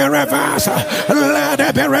 Let it be reversed. Let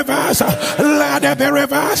it be reversed. Let it be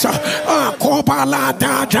reversed.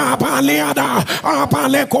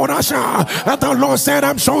 The Lord said,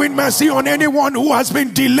 I'm showing mercy on anyone who has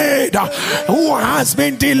been delayed. Who has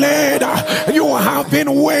been delayed. You have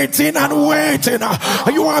been waiting and waiting.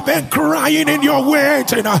 You have been crying in your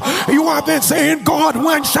waiting. You have been saying, God,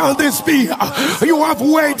 when shall this be? You have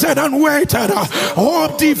waited and waited.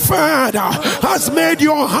 Hope deferred has made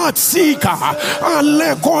your heart sick.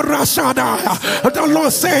 The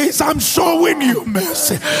Lord says, I'm showing you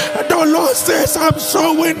mercy. The Lord says, I'm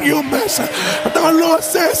showing you mercy. The Lord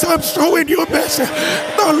says, I'm showing you mercy.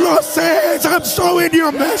 The Lord says, I'm showing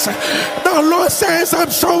you mercy. The Lord says,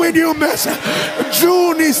 I'm showing you mercy.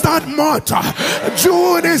 June is that month.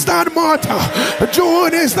 June is that month.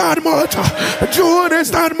 June is that month. June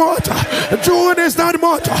is that month. June is that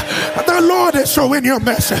month. The Lord is showing you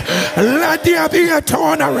mercy. Let there be a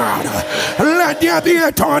turnaround. Let there be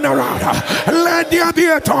a turnaround. Let there be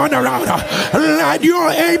a turnaround. Let your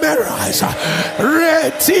amen rise.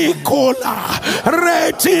 Reticola.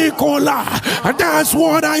 Reticola. That's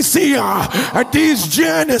what I see. This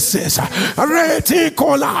Genesis.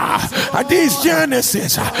 Reticola. This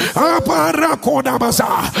Genesis.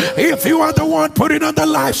 If you are the one putting on the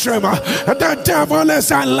live stream, the devil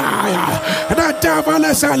is a liar. The devil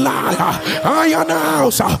is a liar. I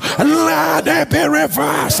announce, let it be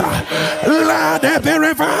reversed. Let it be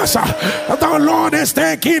reversed. The Lord is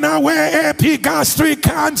taking away epigastric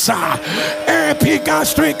cancer.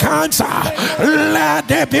 Epigastric cancer.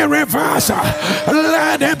 Let it be reversed.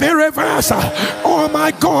 Let it be reversed. Oh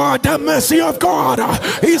my God, the mercy of God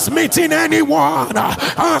is meeting anyone in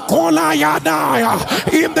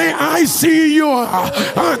the ICU.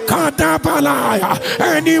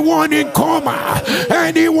 Anyone in coma.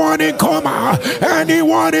 Anyone in coma.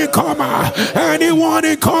 Anyone in coma. Anyone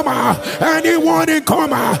in coma. Anyone in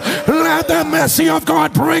coma. Let the mercy of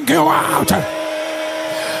God bring you out.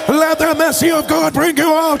 Let the mercy of God bring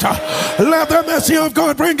you out. Let the mercy of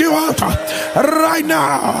God bring you out. Right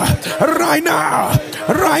now. Right now.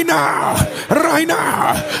 Right now. right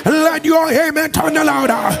now. Let your amen turn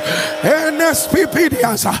louder.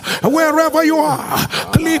 NSPPDs, wherever you are,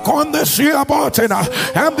 click on the share button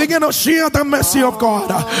and begin to share the mercy of God.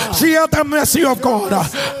 Share the mercy of God.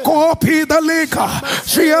 Copy the link.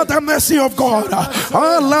 Share the mercy of God.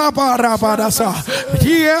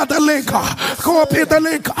 Hear the link. Copy the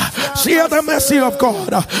link. Share the mercy of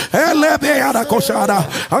God.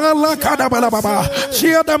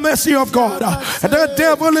 Share the mercy of God. The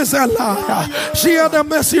devil is a liar. Share the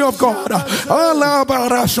mercy of God.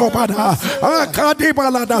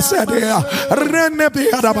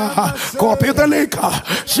 Copy the link.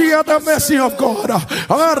 Share the mercy of God.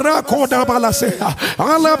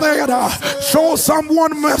 Show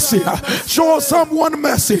someone mercy. Show someone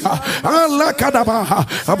mercy. By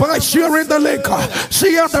sharing the link.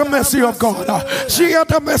 Share the mercy of God. Share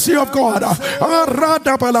the mercy of God.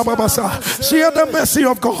 Share the mercy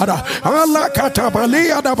of God.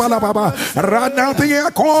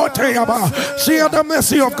 Share the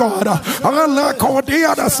mercy of God.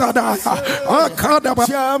 Share the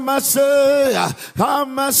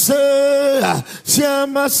mercy of God. Share the mercy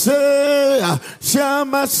of God.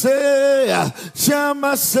 Share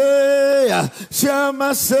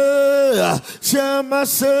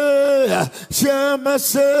the mercy of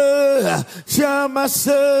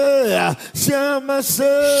God.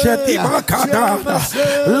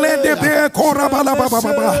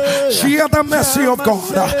 Share the mercy of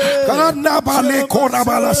God.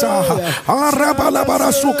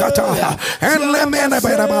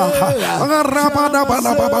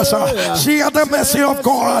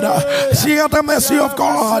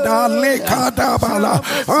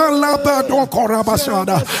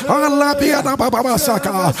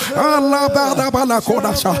 Share the mercy of God.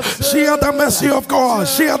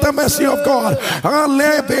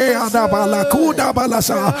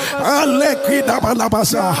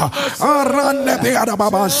 Share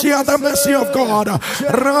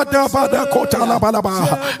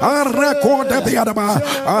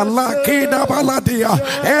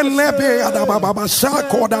the mercy of God.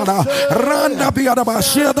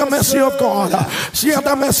 Share the mercy of God. Share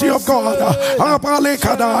the mercy of God.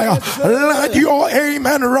 Let your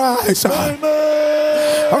amen rise.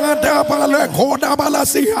 By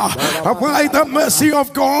the mercy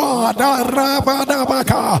of God,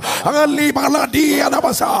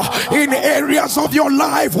 in areas of your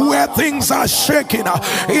life where things are shaking,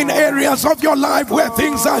 in areas of your life where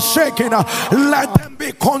things are shaking, let them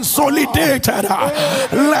be consolidated.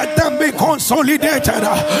 Let them be consolidated.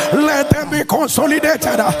 Let them be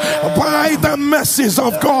consolidated by the mercies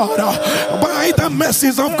of God. By the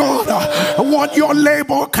mercies of God. What your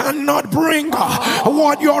labor cannot bring,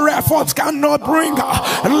 what your efforts cannot bring,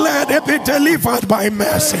 let it be delivered by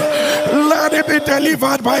mercy. Let it be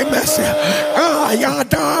delivered by mercy.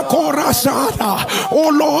 Oh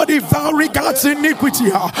Lord, if thou regards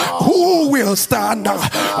iniquity, who will stand?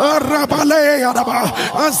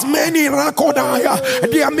 As many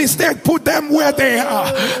their mistake, put them where they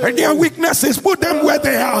are. Their weaknesses, put them where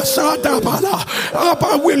they are.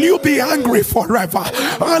 Will you be angry forever?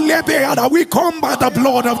 We come by the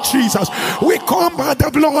blood of Jesus. We come by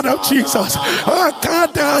the blood of Jesus.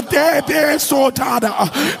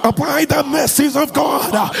 By the mercies of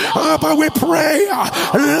God, we pray,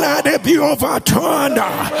 let it be overturned.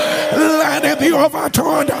 Let it be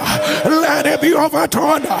overturned. Let it be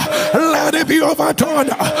overturned. Let it be overturned.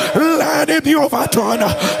 Let it be overturned.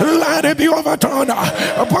 Let it be overturned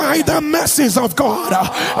by the mercies of God.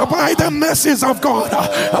 By the mercies of God.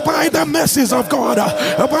 By the mercies of God.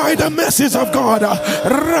 By the mercies of God.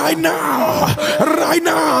 Right now. Right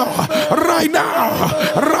now. Right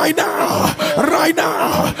now. Right now. Right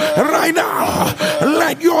now. Right now.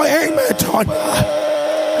 Let your amen turn.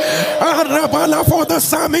 For the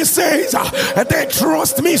psalmist says, they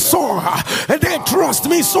trust me so. They trust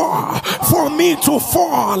me so for me to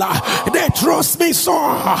fall. They trust me so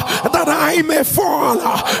that I may fall.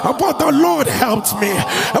 But the Lord helped me.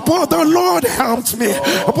 But the Lord helped me.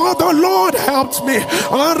 But the Lord helped me.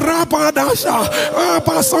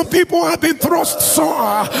 But some people have been thrust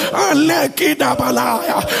sore.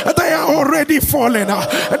 They are already falling.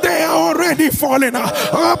 They are already falling.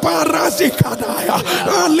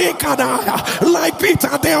 Like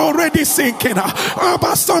Peter, they're already sinking.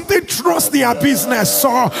 But something trust their business,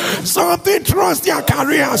 so something trust their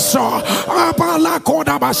career, so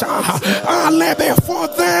for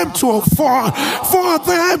them to fall, for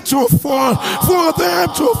them to fall, for them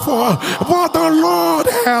to fall. But the Lord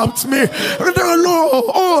helped me. The Lord,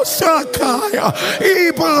 oh Shakaya,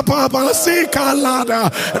 Iba Baba Sikalada,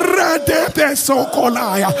 Radebe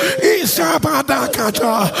Sokolaya,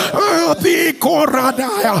 Ishabadakata,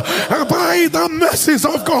 Abikoradaya, by the mercies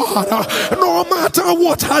of God, no matter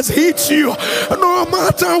what has hit you, no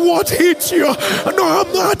matter what hit you, no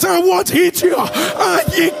matter what hit you,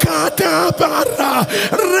 Ayikadabara,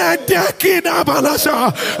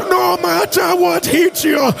 Redekidabalasha, no matter what hit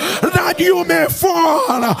you, that you may fall,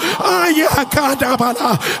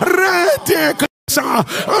 Ayakadabala, Redek.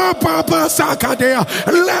 Papa Sakadea,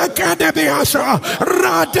 Lakadebiasha,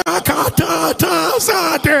 Radakata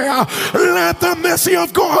Zadea. Let the mercy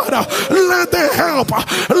of God, let the help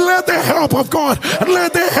of God,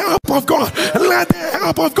 let the help of God, let the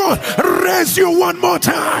help of God raise you one more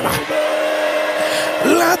time.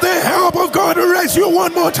 Let the help of God raise you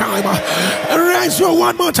one more time. Raise you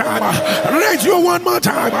one more time. Raise you one more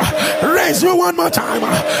time. Raise you one more time.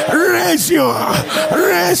 Raise you.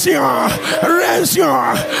 Raise you. Raise you.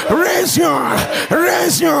 Raise you.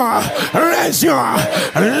 Raise you. Raise you.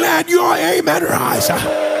 Let your amen rise.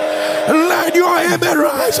 Let your amen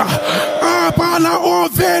rise. Upon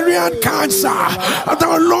ovarian cancer,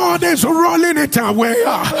 the Lord is rolling it away.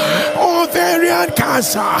 Ovarian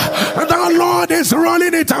cancer, the Lord is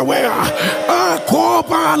rolling it away.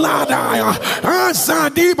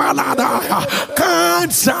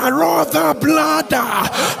 Cancer of the bladder,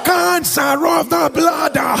 cancer of the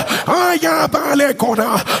bladder.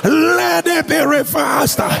 Let it be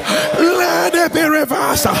reversed. Let it be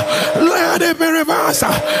reversed. Let it be reversed.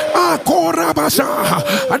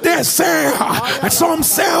 They say some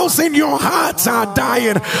cells in your heart are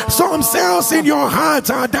dying. Some cells in your heart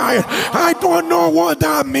are dying. I don't know what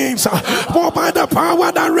that means, but by the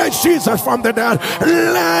power that raised Jesus from the dead,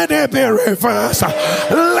 let it be reversed.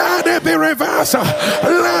 Let it be reversed.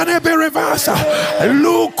 Let it be reversed.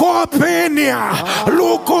 Leukopenia,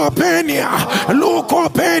 leukopenia,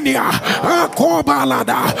 leukopenia,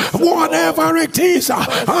 whatever it is,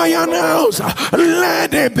 I announce,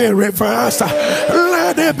 let it be reversed.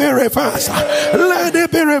 Let it be reversed. Let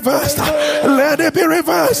it be reversed. Let it be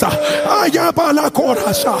reversed.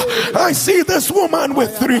 I see this woman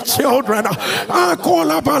with 3 children, and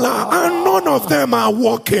none of them are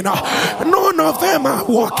walking. None of them are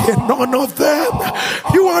walking. None of them.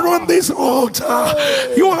 You are on this altar.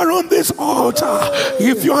 You are on this altar.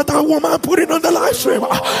 If you are that woman, put it on the live stream.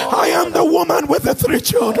 I am the woman with the 3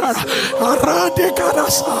 children.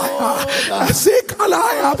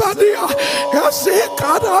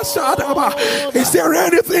 Is there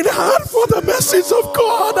anything hard for the message of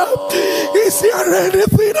God? Is there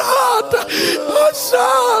anything hard?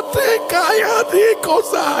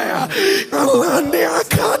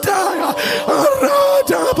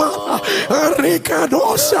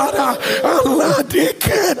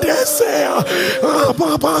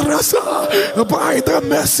 By the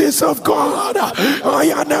message of God,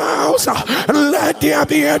 I announce, let there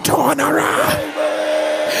be a turnaround.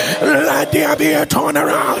 Let there be a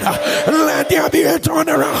turnaround. Let there be a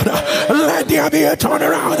turnaround. Let there be a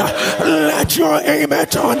turnaround. Let your amen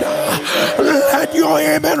turn. Let your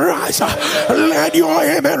amen rise. Let your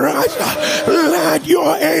amen rise. Let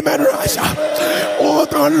your amen rise. Oh,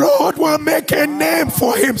 the Lord will make a name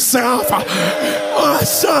for himself.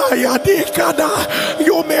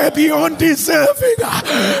 You may be undeserving.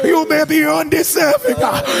 You may be undeserving.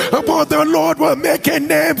 But the Lord will make a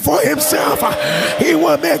name for himself. He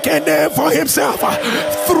will make a name for himself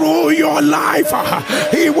through your life.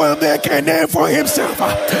 He will make a name for himself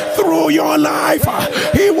through your life.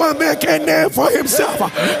 He will make a name for himself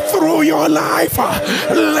through your life.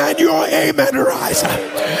 Let your amen rise.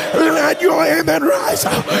 Let your amen rise.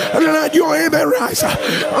 Let your amen rise.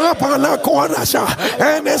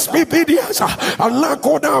 NSPPD.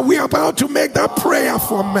 We are about to make that prayer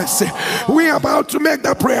for mercy. We are about to make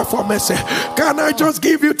that prayer for mercy. Can I just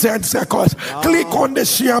give you 10 seconds? Click on the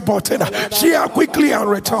share button. Share quickly and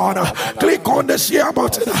return. Click on the share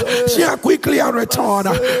button. Share quickly and return.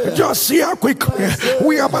 Just share quickly.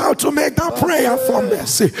 We are about to make that prayer for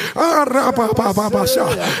mercy.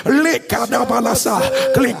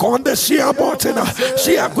 Click on the share button.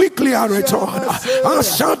 Share quickly and return.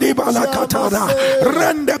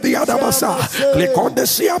 Click on the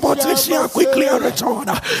share button. Share quickly and return.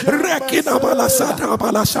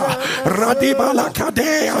 Radibala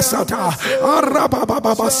Kadea Sata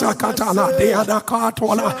Arababa Sakatala Deada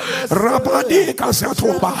Katola Rabadi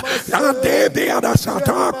Kasatoba Ade Beada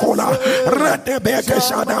Sata Kola Redebeke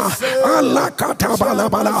Shada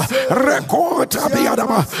Alakatabalabala Rekota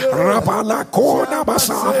Biadaba Rabala Kona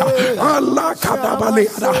Basaya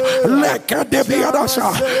Alakadabaliada Leka de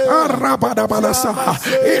Biadasha Arabadabalasa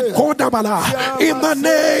Ekodabala in the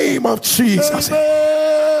name of Jesus.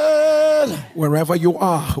 Wherever you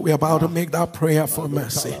are, we're about to make that prayer for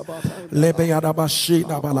mercy.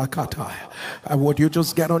 Would you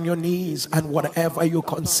just get on your knees and whatever you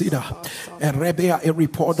consider a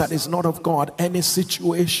report that is not of God, any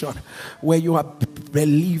situation where you are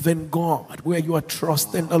believing God, where you are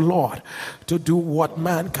trusting the Lord to do what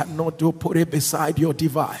man cannot do, put it beside your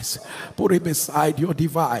device. Put it beside your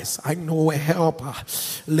device. I know a helper.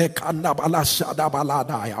 We're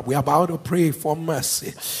about to pray for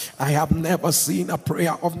mercy. I have never seen a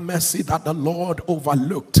prayer of mercy that the Lord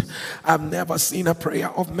overlooked. I've never seen a prayer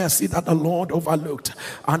of mercy that the Lord overlooked.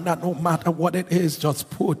 And that no matter what it is, just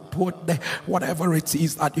put whatever it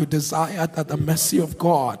is that you desire, that the mercy of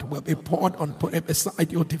God will be poured on, put it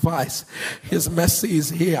beside your device. His mercy is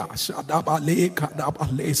here.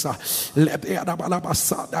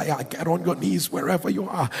 Get on your knees wherever you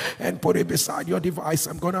are and put it beside your device.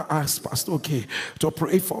 I'm going to ask Pastor K to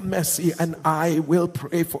pray for mercy, and I will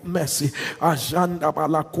pray for mercy. But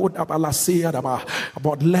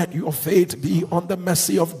let your faith be on the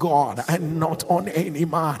mercy of God and not on any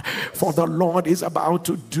man. For the Lord is about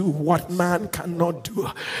to do what man cannot do,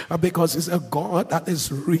 because he's a God that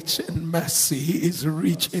is rich in mercy. He is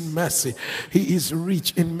rich in mercy. He is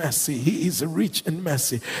rich in mercy. He is rich in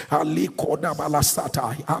mercy.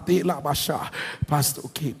 Pastor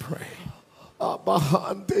K, pray.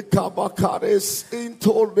 Abahande kabakares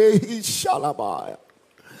intolbehi shalabaya.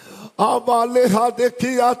 Abaleha de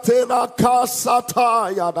kiatela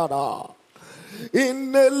kasata yadada.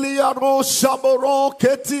 Ineliaro shaboro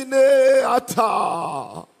ketine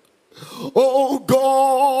ata. Oh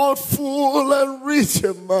God, full and rich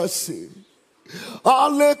in mercy.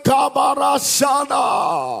 Ale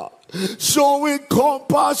kabarashana. Showing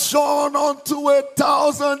compassion unto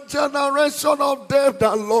 1,000 generations of them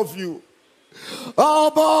that love you.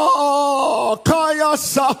 Abba kaya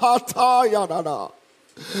sahataya nana.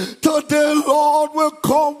 Today, Lord, will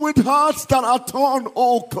come with hearts that are torn,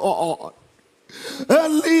 oh God.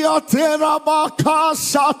 Eliatera baka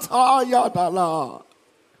sataya nana.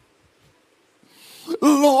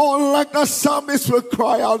 Lord, like the psalmist will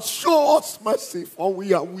cry out, show us mercy, for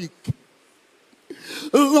we are weak.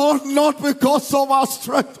 Lord, not because of our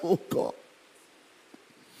strength, oh God.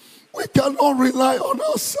 We cannot rely on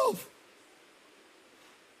ourselves.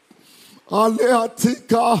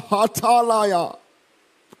 Aleatika hatalaya.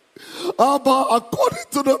 Abba, according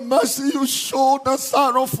to the mercy you showed the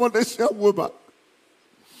Syrophoenician woman,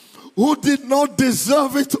 who did not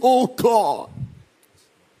deserve it, oh God.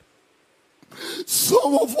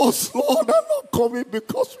 Some of us, Lord, are not coming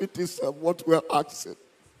because we deserve what we're asking.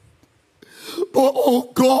 But, oh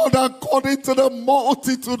God, according to the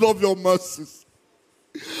multitude of your mercies,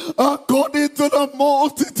 according to the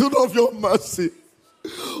multitude of your mercy,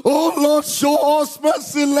 oh Lord, show us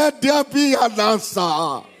mercy, let there be an answer.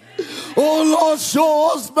 Oh Lord,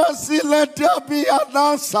 show us mercy, let there be an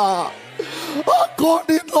answer.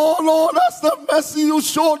 According, oh Lord, as the mercy you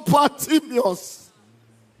showed Bartimaeus.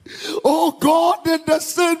 Oh God, in the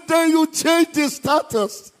same day you changed his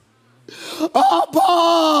status. Abba,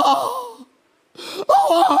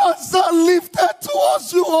 our hands are lifted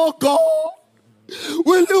towards you, oh God.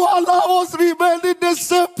 Will you allow us remain in the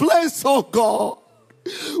same place, oh God?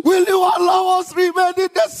 Will you allow us remain in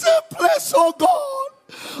the same place, oh God?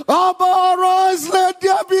 Abba, arise, let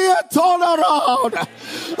there be a turnaround.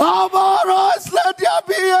 Abba, arise, let there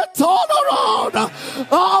be a turnaround.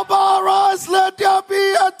 Abba, arise, let there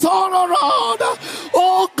be a turnaround.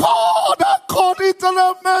 Oh God, according to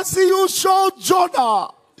the mercy you showed Jonah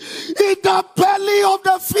in the belly of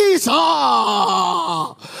the fish,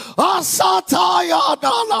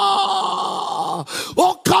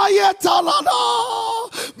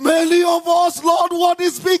 many of us, Lord, what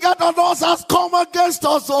is bigger than us has come against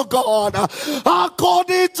us, oh God.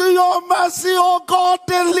 According to your mercy, oh God,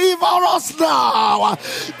 deliver us now.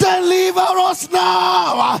 Deliver us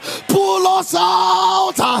now. Pull us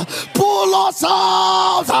out. Pull us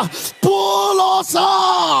out. Pull us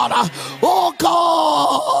out. Oh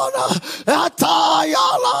God.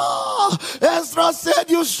 Ezra said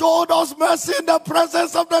you showed us mercy in the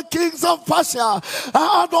presence of the kings of Persia,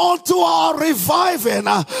 and unto our reviving,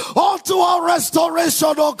 unto our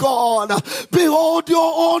restoration, oh God. Behold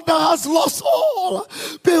your own that has lost all.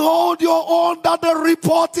 Behold your own that the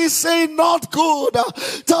report is saying not good.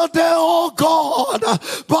 Today, oh God,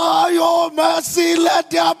 by your mercy, let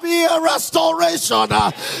there be a restoration.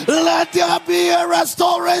 Let there be a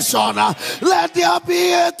restoration. Let there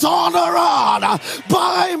be a turnaround.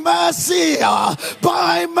 By mercy,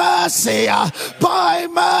 by mercy, by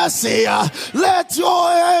mercy, let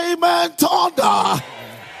your amen thunder.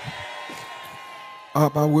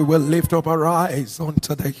 But we will lift up our eyes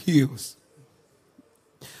unto the hills.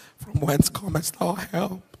 From whence cometh our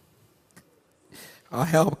help? Our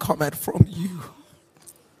help cometh from you.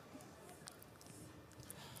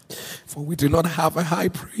 For we do not have a high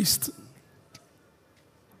priest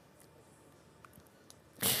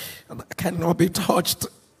and cannot be touched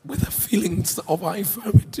with the feelings of our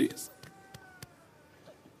infirmities.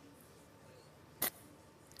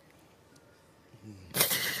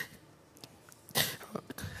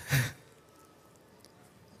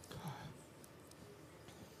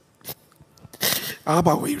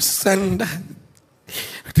 Abba, we send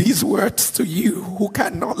these words to you who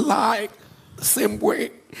cannot lie. The same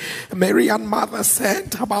way Mary and Martha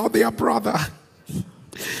said about their brother.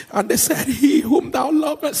 And they said, he whom thou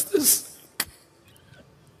lovest is sick.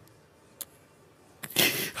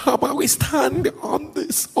 Abba, we stand on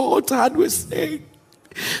this altar and we say,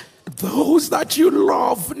 those that you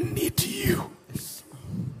love need you.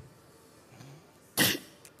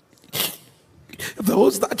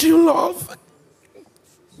 Those that you love,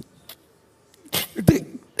 they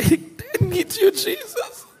need you,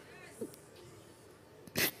 Jesus.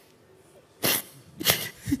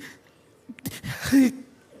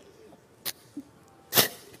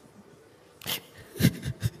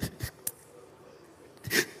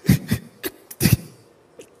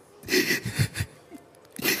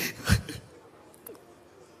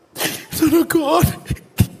 To the God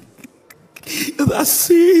that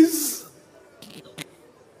sees,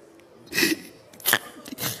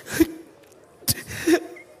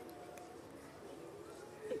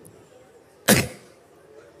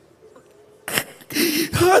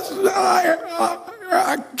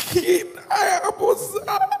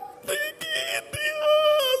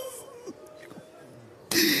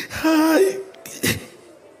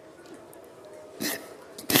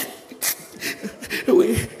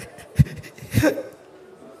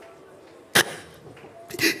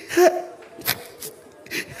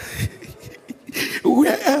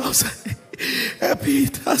 where else?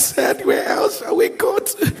 Peter said, where else shall we go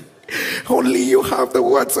to? Only you have the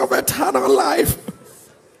words of eternal life.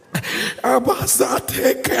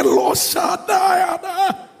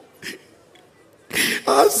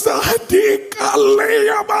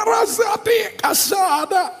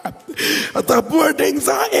 The burdens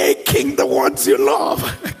are aching, the ones you love.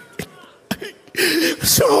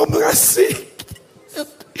 Show mercy.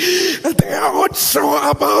 They are unsure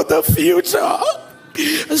about the future.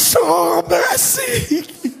 Show mercy.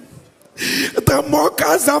 The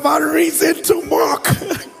mockers have a reason to mock.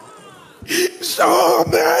 Show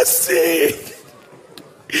mercy.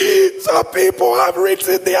 Some people have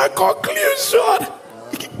written their conclusion.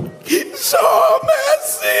 Show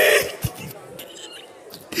mercy.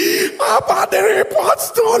 But the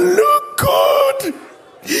reports don't look good.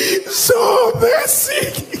 Show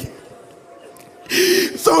mercy.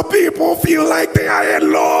 Some people feel like they are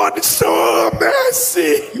alone. Show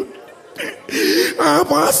mercy.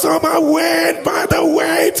 But some are weighed by the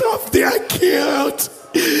weight of their guilt.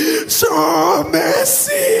 Show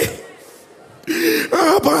mercy.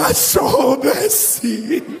 But show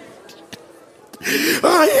mercy.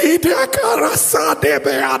 Aida karasade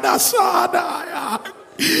beada sadaya.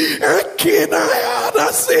 Ekinaya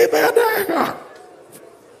da simenega.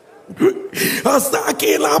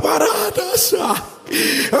 Asakila baradasha.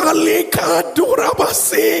 Alika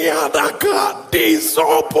durabasia daka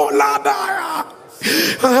disopoladaya.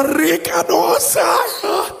 Arika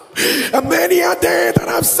nosaya. Many a day that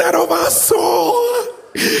I've said of our soul,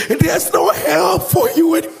 there's no help for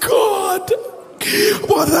you in God.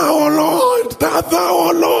 But thou, O Lord, thou,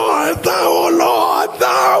 O Lord, thou, O Lord,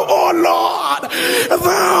 thou, O Lord,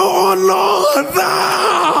 thou, O Lord,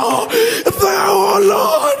 thou, O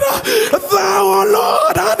Lord, thou, O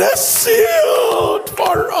Lord, are a shield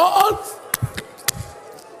for us.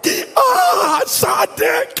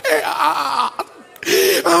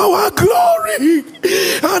 Our glory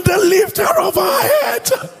and the lifter of our head.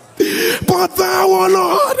 But thou, O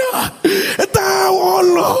Lord, thou, O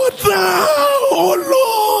Lord, thou, O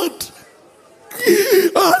Lord,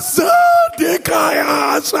 Asadikaya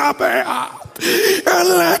Sabea.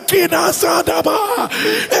 Elekina Sadaba,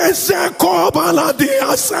 Esekobala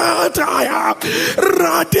dia Sadaya,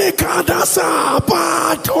 Radikadasa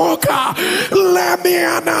Patoka,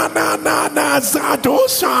 Lemiana Nana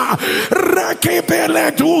Zadosa,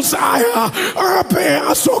 Rakibele Duzaya,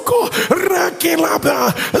 Apeasoko,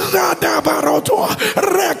 Rakilaba, Zadabaroto,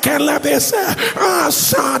 Rekelebese,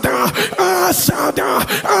 Asada, Asada,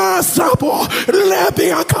 Asabo,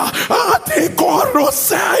 Lebiaka,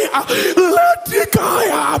 Atikorosaya,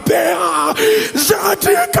 Tikaya bea,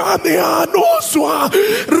 Zatikania noswa,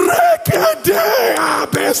 Rekedea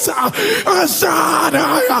besa,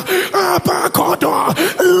 Azadaya, Abakodo,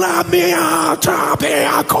 Lamia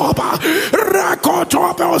Tabiacoba,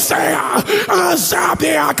 Rakotobosea,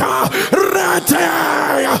 Azabiaka,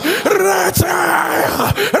 Retea,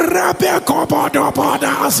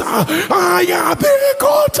 Rabekobodobodasa,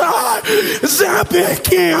 Ayabikota,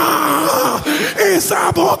 Zabikia,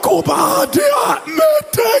 Isabokubadia,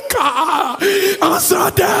 Meteka,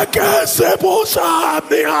 Asadaka, Sebusa,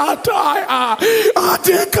 Miataya,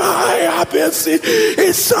 Adekaya, Bessi,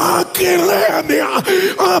 Isakilemia,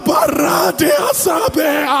 Abaradia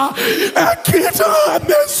Sabea, Akita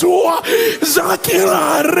Mesua,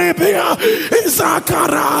 Zakira Rebea,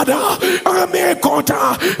 Zakarada,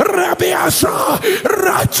 Amekota, Rabiasha,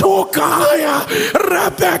 Rachokaya,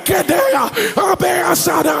 Rebekadea,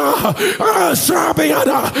 Abeasada,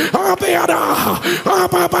 Sabiada, Abeada,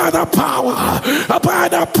 by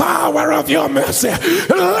the power of your mercy,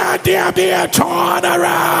 let there be a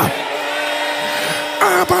turnaround.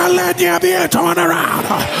 Let there be a turnaround.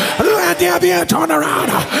 Let there be a turnaround.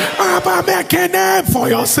 Make a name for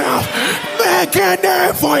yourself. Make a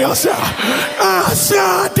name for yourself.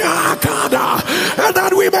 And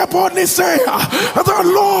that we may boldly say, the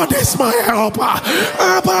Lord is my helper.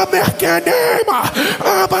 Make a name.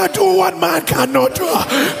 Do what man cannot do.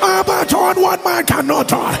 Turn what man cannot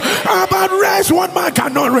turn. Raise what man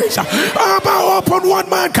cannot raise. Open what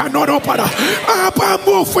man cannot open.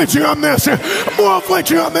 Move with your mercy. Move with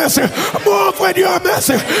your mercy, move with your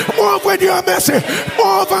mercy, move with your mercy,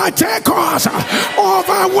 overtake us,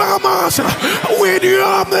 overwhelm us with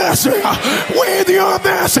your mercy, with your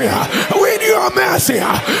mercy, with your mercy,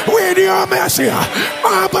 with your mercy.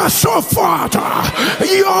 Abba, so far,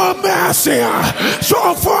 your mercy,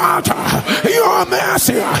 so far, your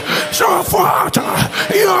mercy, so far,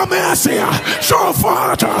 your mercy, so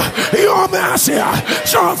far, your mercy,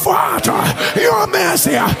 so far, your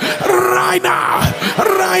mercy, right now.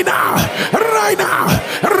 Right now, right now,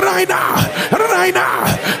 right now, right now,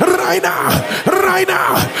 right now, right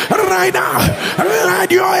now, right now.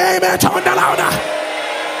 Let your amen turn louder.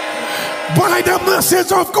 By the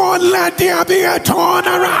mercies of God, let there be a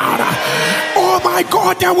turnaround. Oh my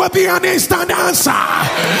God, there will be an instant answer.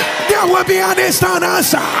 There will be an instant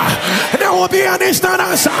answer. There will be an instant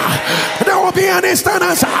answer. There will be an instant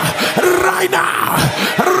answer. Right now,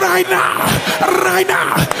 right now, right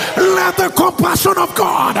now. Let the compassion of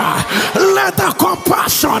God, let the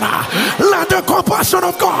compassion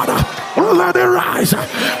of God, let it rise,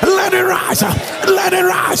 let it rise, let it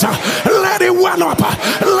rise, let it well up,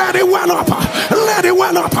 let it well up, let it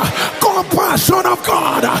well up. Compassion of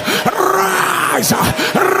God, rise,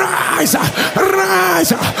 rise,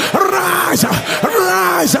 rise, rise,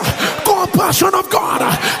 rise. Compassion of God,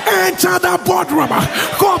 enter the boardroom.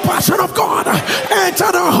 Compassion of God,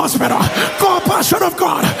 enter the hospital. Compassion of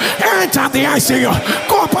God, enter the ICU.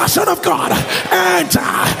 Compassion of God, enter,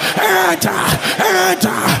 enter,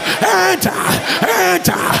 enter, enter,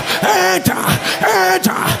 enter, enter,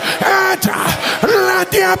 enter, enter.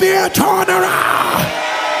 Let there be a turnaround.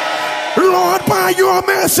 Lord, by your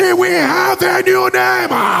mercy, we have a new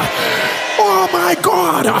name. Oh my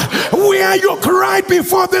God, where you cried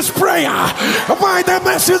before this prayer, by the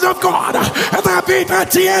mercies of God, the bitter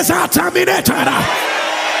tears are terminated.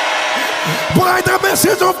 By the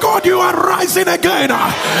message of God, you are rising again.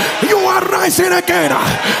 You are rising again.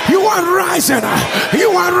 You are rising.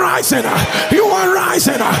 You are rising. You are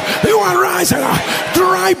rising. You are rising.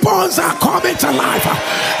 Dry bones are coming to life.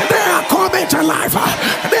 They are coming to life.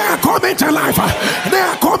 They are coming to life. They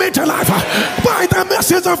are coming to life. By the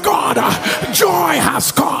message of God, joy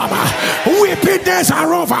has come. Weeping days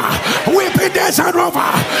are over. Weeping days are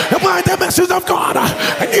over. By the message of God,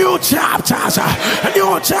 new chapters.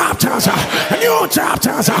 New chapters. New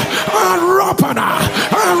chapters are open.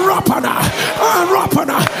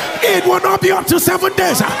 It will not be up to 7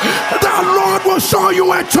 days. The Lord will show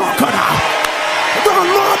you a token. The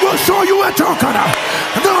Lord will show you a token.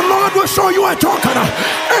 The Lord will show you a token.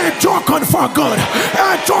 A token for good.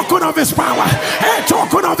 A token of his power. A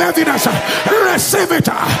token of evidence. Receive it.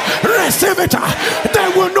 Receive it. They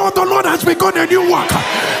will know the Lord has begun a new work.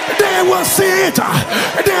 They will see it.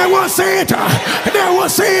 They will see it. They will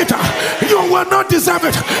see it. You will not deserve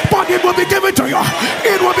it, but it will be given to you.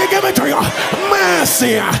 It will be given to you.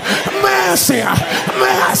 Mercy. Mercy.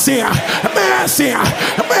 Mercy. Mercy.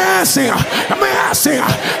 Mercy. Mercy.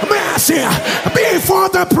 Mercy. Before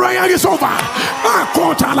the prayer is over,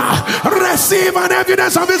 receive an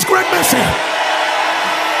evidence of his great mercy.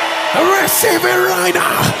 Receive it right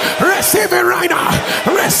now. Receive it right now.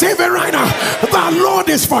 Receive it right now. The Lord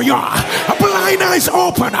is for you. Blind eyes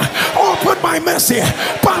open. Open by mercy.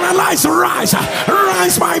 Paralyzed rise.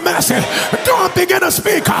 Rise by mercy. Don't begin to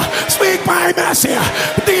speak. Speak by mercy.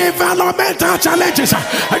 Developmental challenges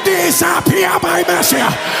disappear by mercy.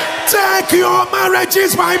 Take your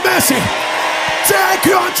marriages by mercy. Take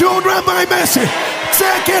your children by mercy.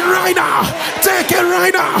 Take it right now. Take it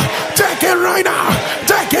right now. Take it right now.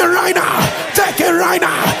 Take it right now. Take it right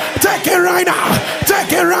now. Take it right now.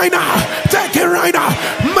 Take it right now. Take it right now.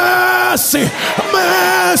 Mercy.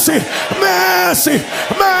 Mercy. Mercy.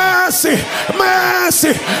 Mercy.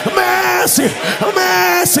 Mercy. Mercy.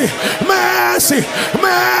 Mercy. Mercy.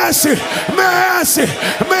 Mercy. Mercy.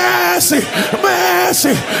 Mercy.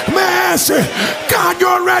 Mercy. Mercy. Can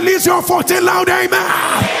you release your foot in loud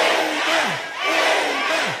amen?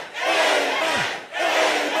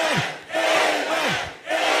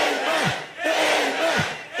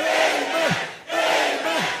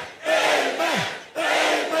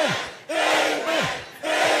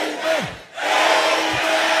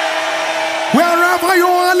 Wherever you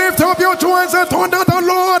are, lift up your two hands and thunder. The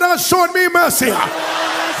Lord has shown me mercy.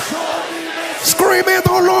 Scream it,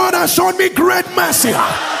 the Lord has shown me great mercy.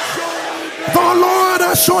 The Lord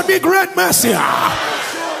has shown me great mercy.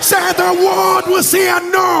 Say the world will see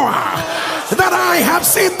and know that I have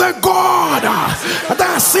seen the God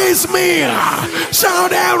that sees me.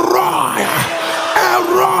 Shout Elroy,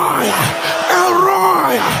 Elroy,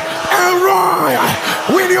 Elroy, Elroy.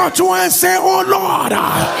 With your two hands say, oh Lord,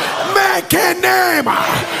 make a name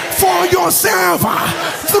for yourself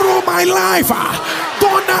through my life.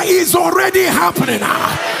 Thunder is already happening.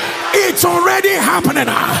 It's already happening.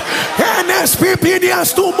 NSPPD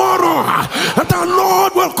as tomorrow. The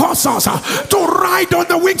Lord will cause us to ride on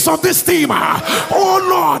the wings of this team. Oh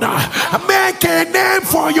Lord, make a name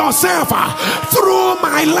for yourself through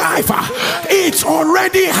my life. It's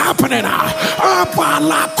already happening.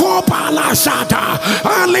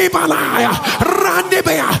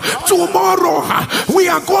 Tomorrow we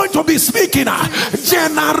are going to be speaking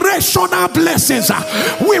generational blessings.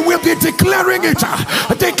 We will be declaring it.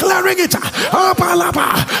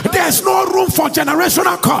 There's no room for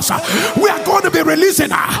generational curse. We are going to be releasing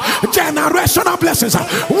generational blessings.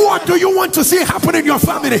 What do you want to see happen in your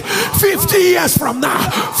family 50 years from now,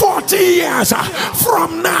 40 years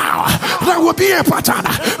from now? There will be a pattern.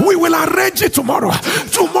 We will arrange it tomorrow.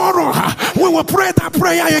 Tomorrow we will pray that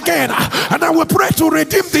prayer again, and I will pray to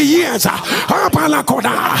redeem the years.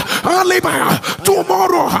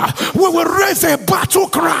 Tomorrow we will raise a battle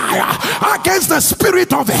cry against the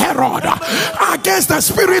spirit of Herod. Against the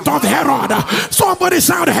spirit of Herod. Somebody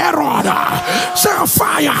shout Herod. Shout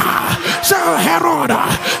fire. Shout Herod.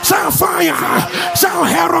 Shout fire. Shout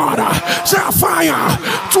Herod. Shout fire.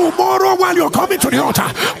 Tomorrow while you're coming to the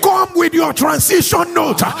altar, come with your transition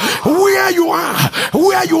note. Where you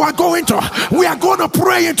are going to. We are going to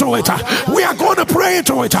pray into it. We are going to pray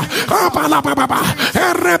into it.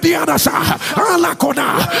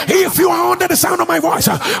 If you are under the sound of my voice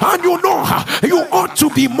and you know you ought to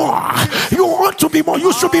be more, you ought to be more,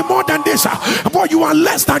 you should be more than this, but you are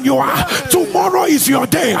less than you are. Tomorrow is your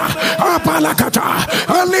day.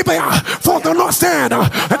 For the Lord said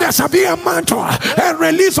there shall be a mantle, a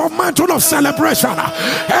release of mantle of celebration,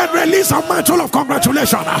 a release of mantle of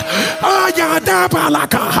congratulation.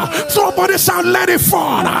 Somebody shall let it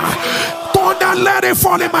fall. Thunder, let it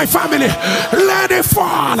fall in my family. Let it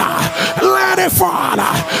fall. Let it fall.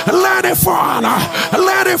 Let it fall.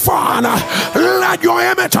 Let it fall. Let your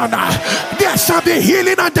amen turn. There shall be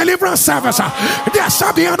healing and deliverance service. There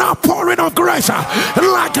shall be an outpouring of grace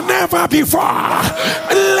like never before.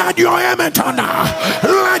 Let your amen turn.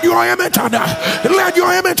 Let your amen turn. Let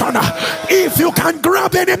your amen turn. If you can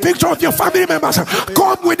grab any picture of your family members,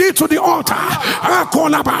 come with it to the altar.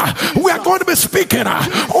 We are going to be speaking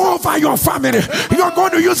over your family. You're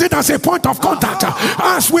going to use it as a point of contact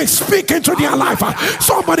as we speak into their life.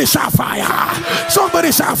 Somebody shall fire.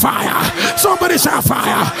 Somebody shall fire. Somebody shall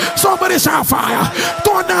fire. Somebody shall fire.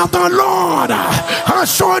 Thunder, the Lord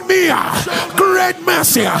has shown me great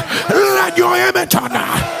mercy. Let your amen turn.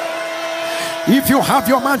 If you have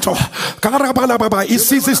your mantle, it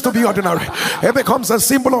ceases to be ordinary. It becomes a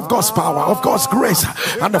symbol of God's power, of God's grace,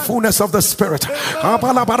 and the fullness of the Spirit.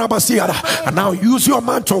 And now use your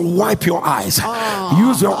mantle, wipe your eyes.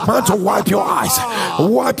 Use your mantle, wipe your eyes.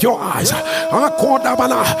 Wipe your eyes.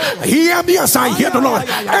 Hear me as I hear the Lord.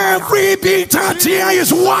 Every bitter tear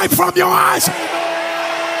is wiped from your eyes.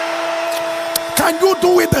 Can you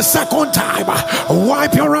do it the second time?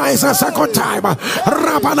 Wipe your eyes a second time.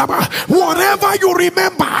 Whatever you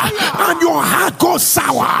remember and your heart goes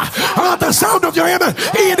sour at the sound of your amen,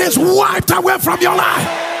 it is wiped away from your life.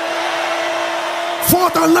 For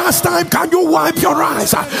the last time, can you wipe your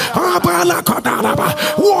eyes? Whatever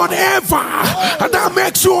that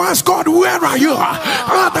makes you ask God, where are you?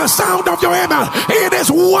 At the sound of your amen, it is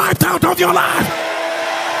wiped out of your life.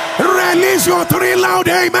 Release your 3 loud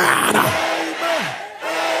amen.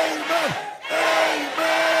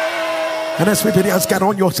 NSPPD, get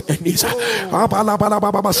on your knees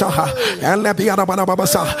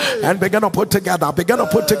and begin to put together.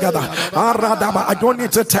 I don't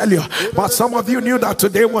need to tell you, but some of you knew that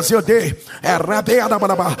today was your day.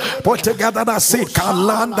 Put together that seed.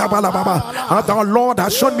 The Lord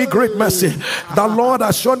has shown me great mercy. The Lord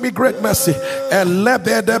has shown me great mercy.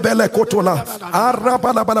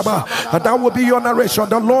 That will be your narration.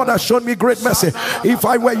 The Lord has shown me great mercy. If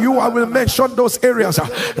I were you, I will mention those areas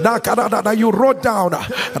that you wrote down,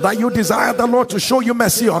 that you desire the Lord to show you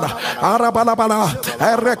mercy on.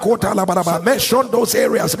 Mention those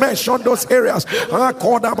areas.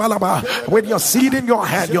 With your seed in your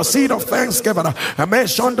hand, your seed of thanksgiving,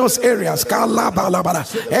 mention those areas.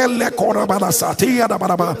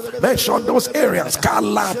 Mention those areas. The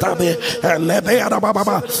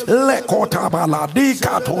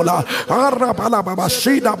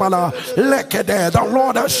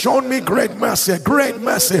Lord has shown me great mercy.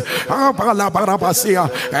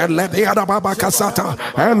 And Lebeada Baba Casata,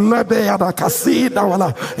 and Lebeada Casida,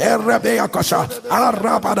 and Rebea Kasha,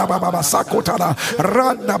 Arabada Baba Sakotana,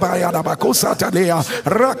 Randa Bayada Bakusatalia,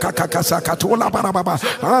 Rakakasa Katula Barababa,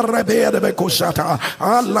 Arabea de Becushata,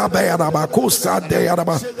 Alabeada Bakusa de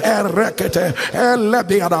Adaba, Erekete,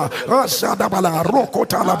 Lebeada, Ashadabala,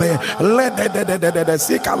 Rokotalabe, Lede de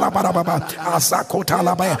Sikala Barababa,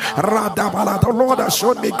 Asakotalabe, Radabala. The Lord has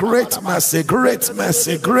shown me great mercy.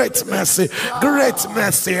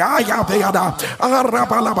 Ayabeada,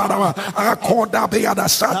 Arabalabada, Akoda Beada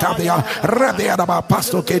Satabia, Rebeada,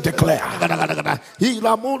 Pastor K declare.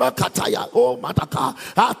 Ilamuna Kataya, O Mataka,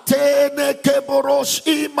 Atene Keborosh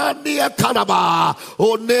Imania Kanaba,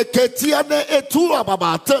 O Neketiane Etura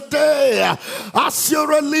Baba. Today, as you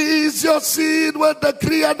release your seed with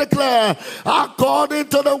decree and declare, according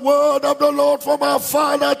to the word of the Lord from our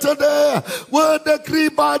Father today, we decree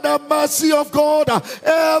by the mercy of God,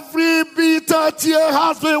 every bitter tear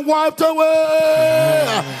has been wiped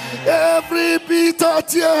away. Every bitter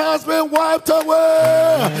tear has been wiped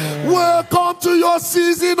away. Welcome to your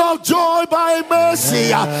season of joy by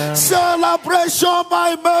mercy, celebration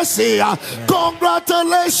by mercy,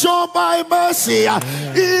 congratulations by mercy.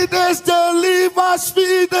 It is delivered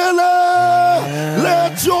speedily.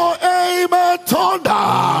 Let your amen thunder.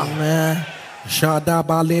 Amen.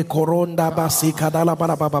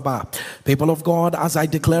 People of God, as I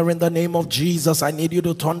declare in the name of Jesus, I need you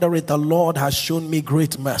to thunder it. The Lord has shown me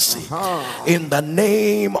great mercy. In the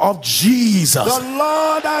name of Jesus. The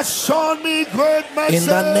Lord has shown me great mercy. In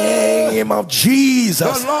the name of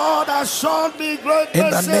Jesus. The Lord has shown me great mercy. In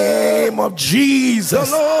the name of Jesus.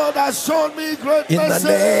 The Lord has shown me great mercy. In the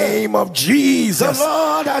name of Jesus. The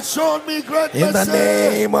Lord has shown me great mercy. In the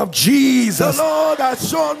name of Jesus. The Lord has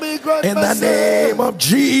shown me great mercy. In the name of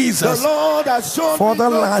Jesus. The Lord has shown for me the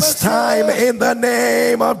great last mercy. time, in the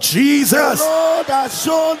name of Jesus. The Lord has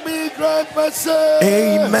shown me great mercy.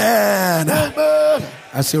 Amen. Amen.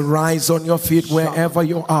 As you rise on your feet wherever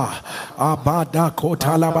you are,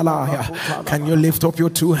 can you lift up your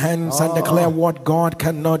 2 hands and declare what God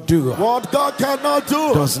cannot do? What God cannot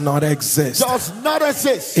do does not exist. Does not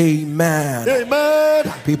exist. Amen.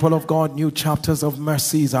 Amen. People of God, new chapters of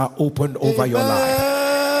mercies are opened over your life.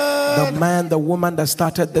 The man, the woman that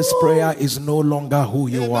started this prayer is no longer who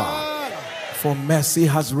you are. For mercy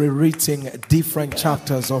has rewritten different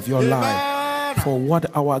chapters of your life. For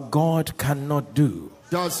what our God cannot do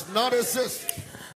does not exist.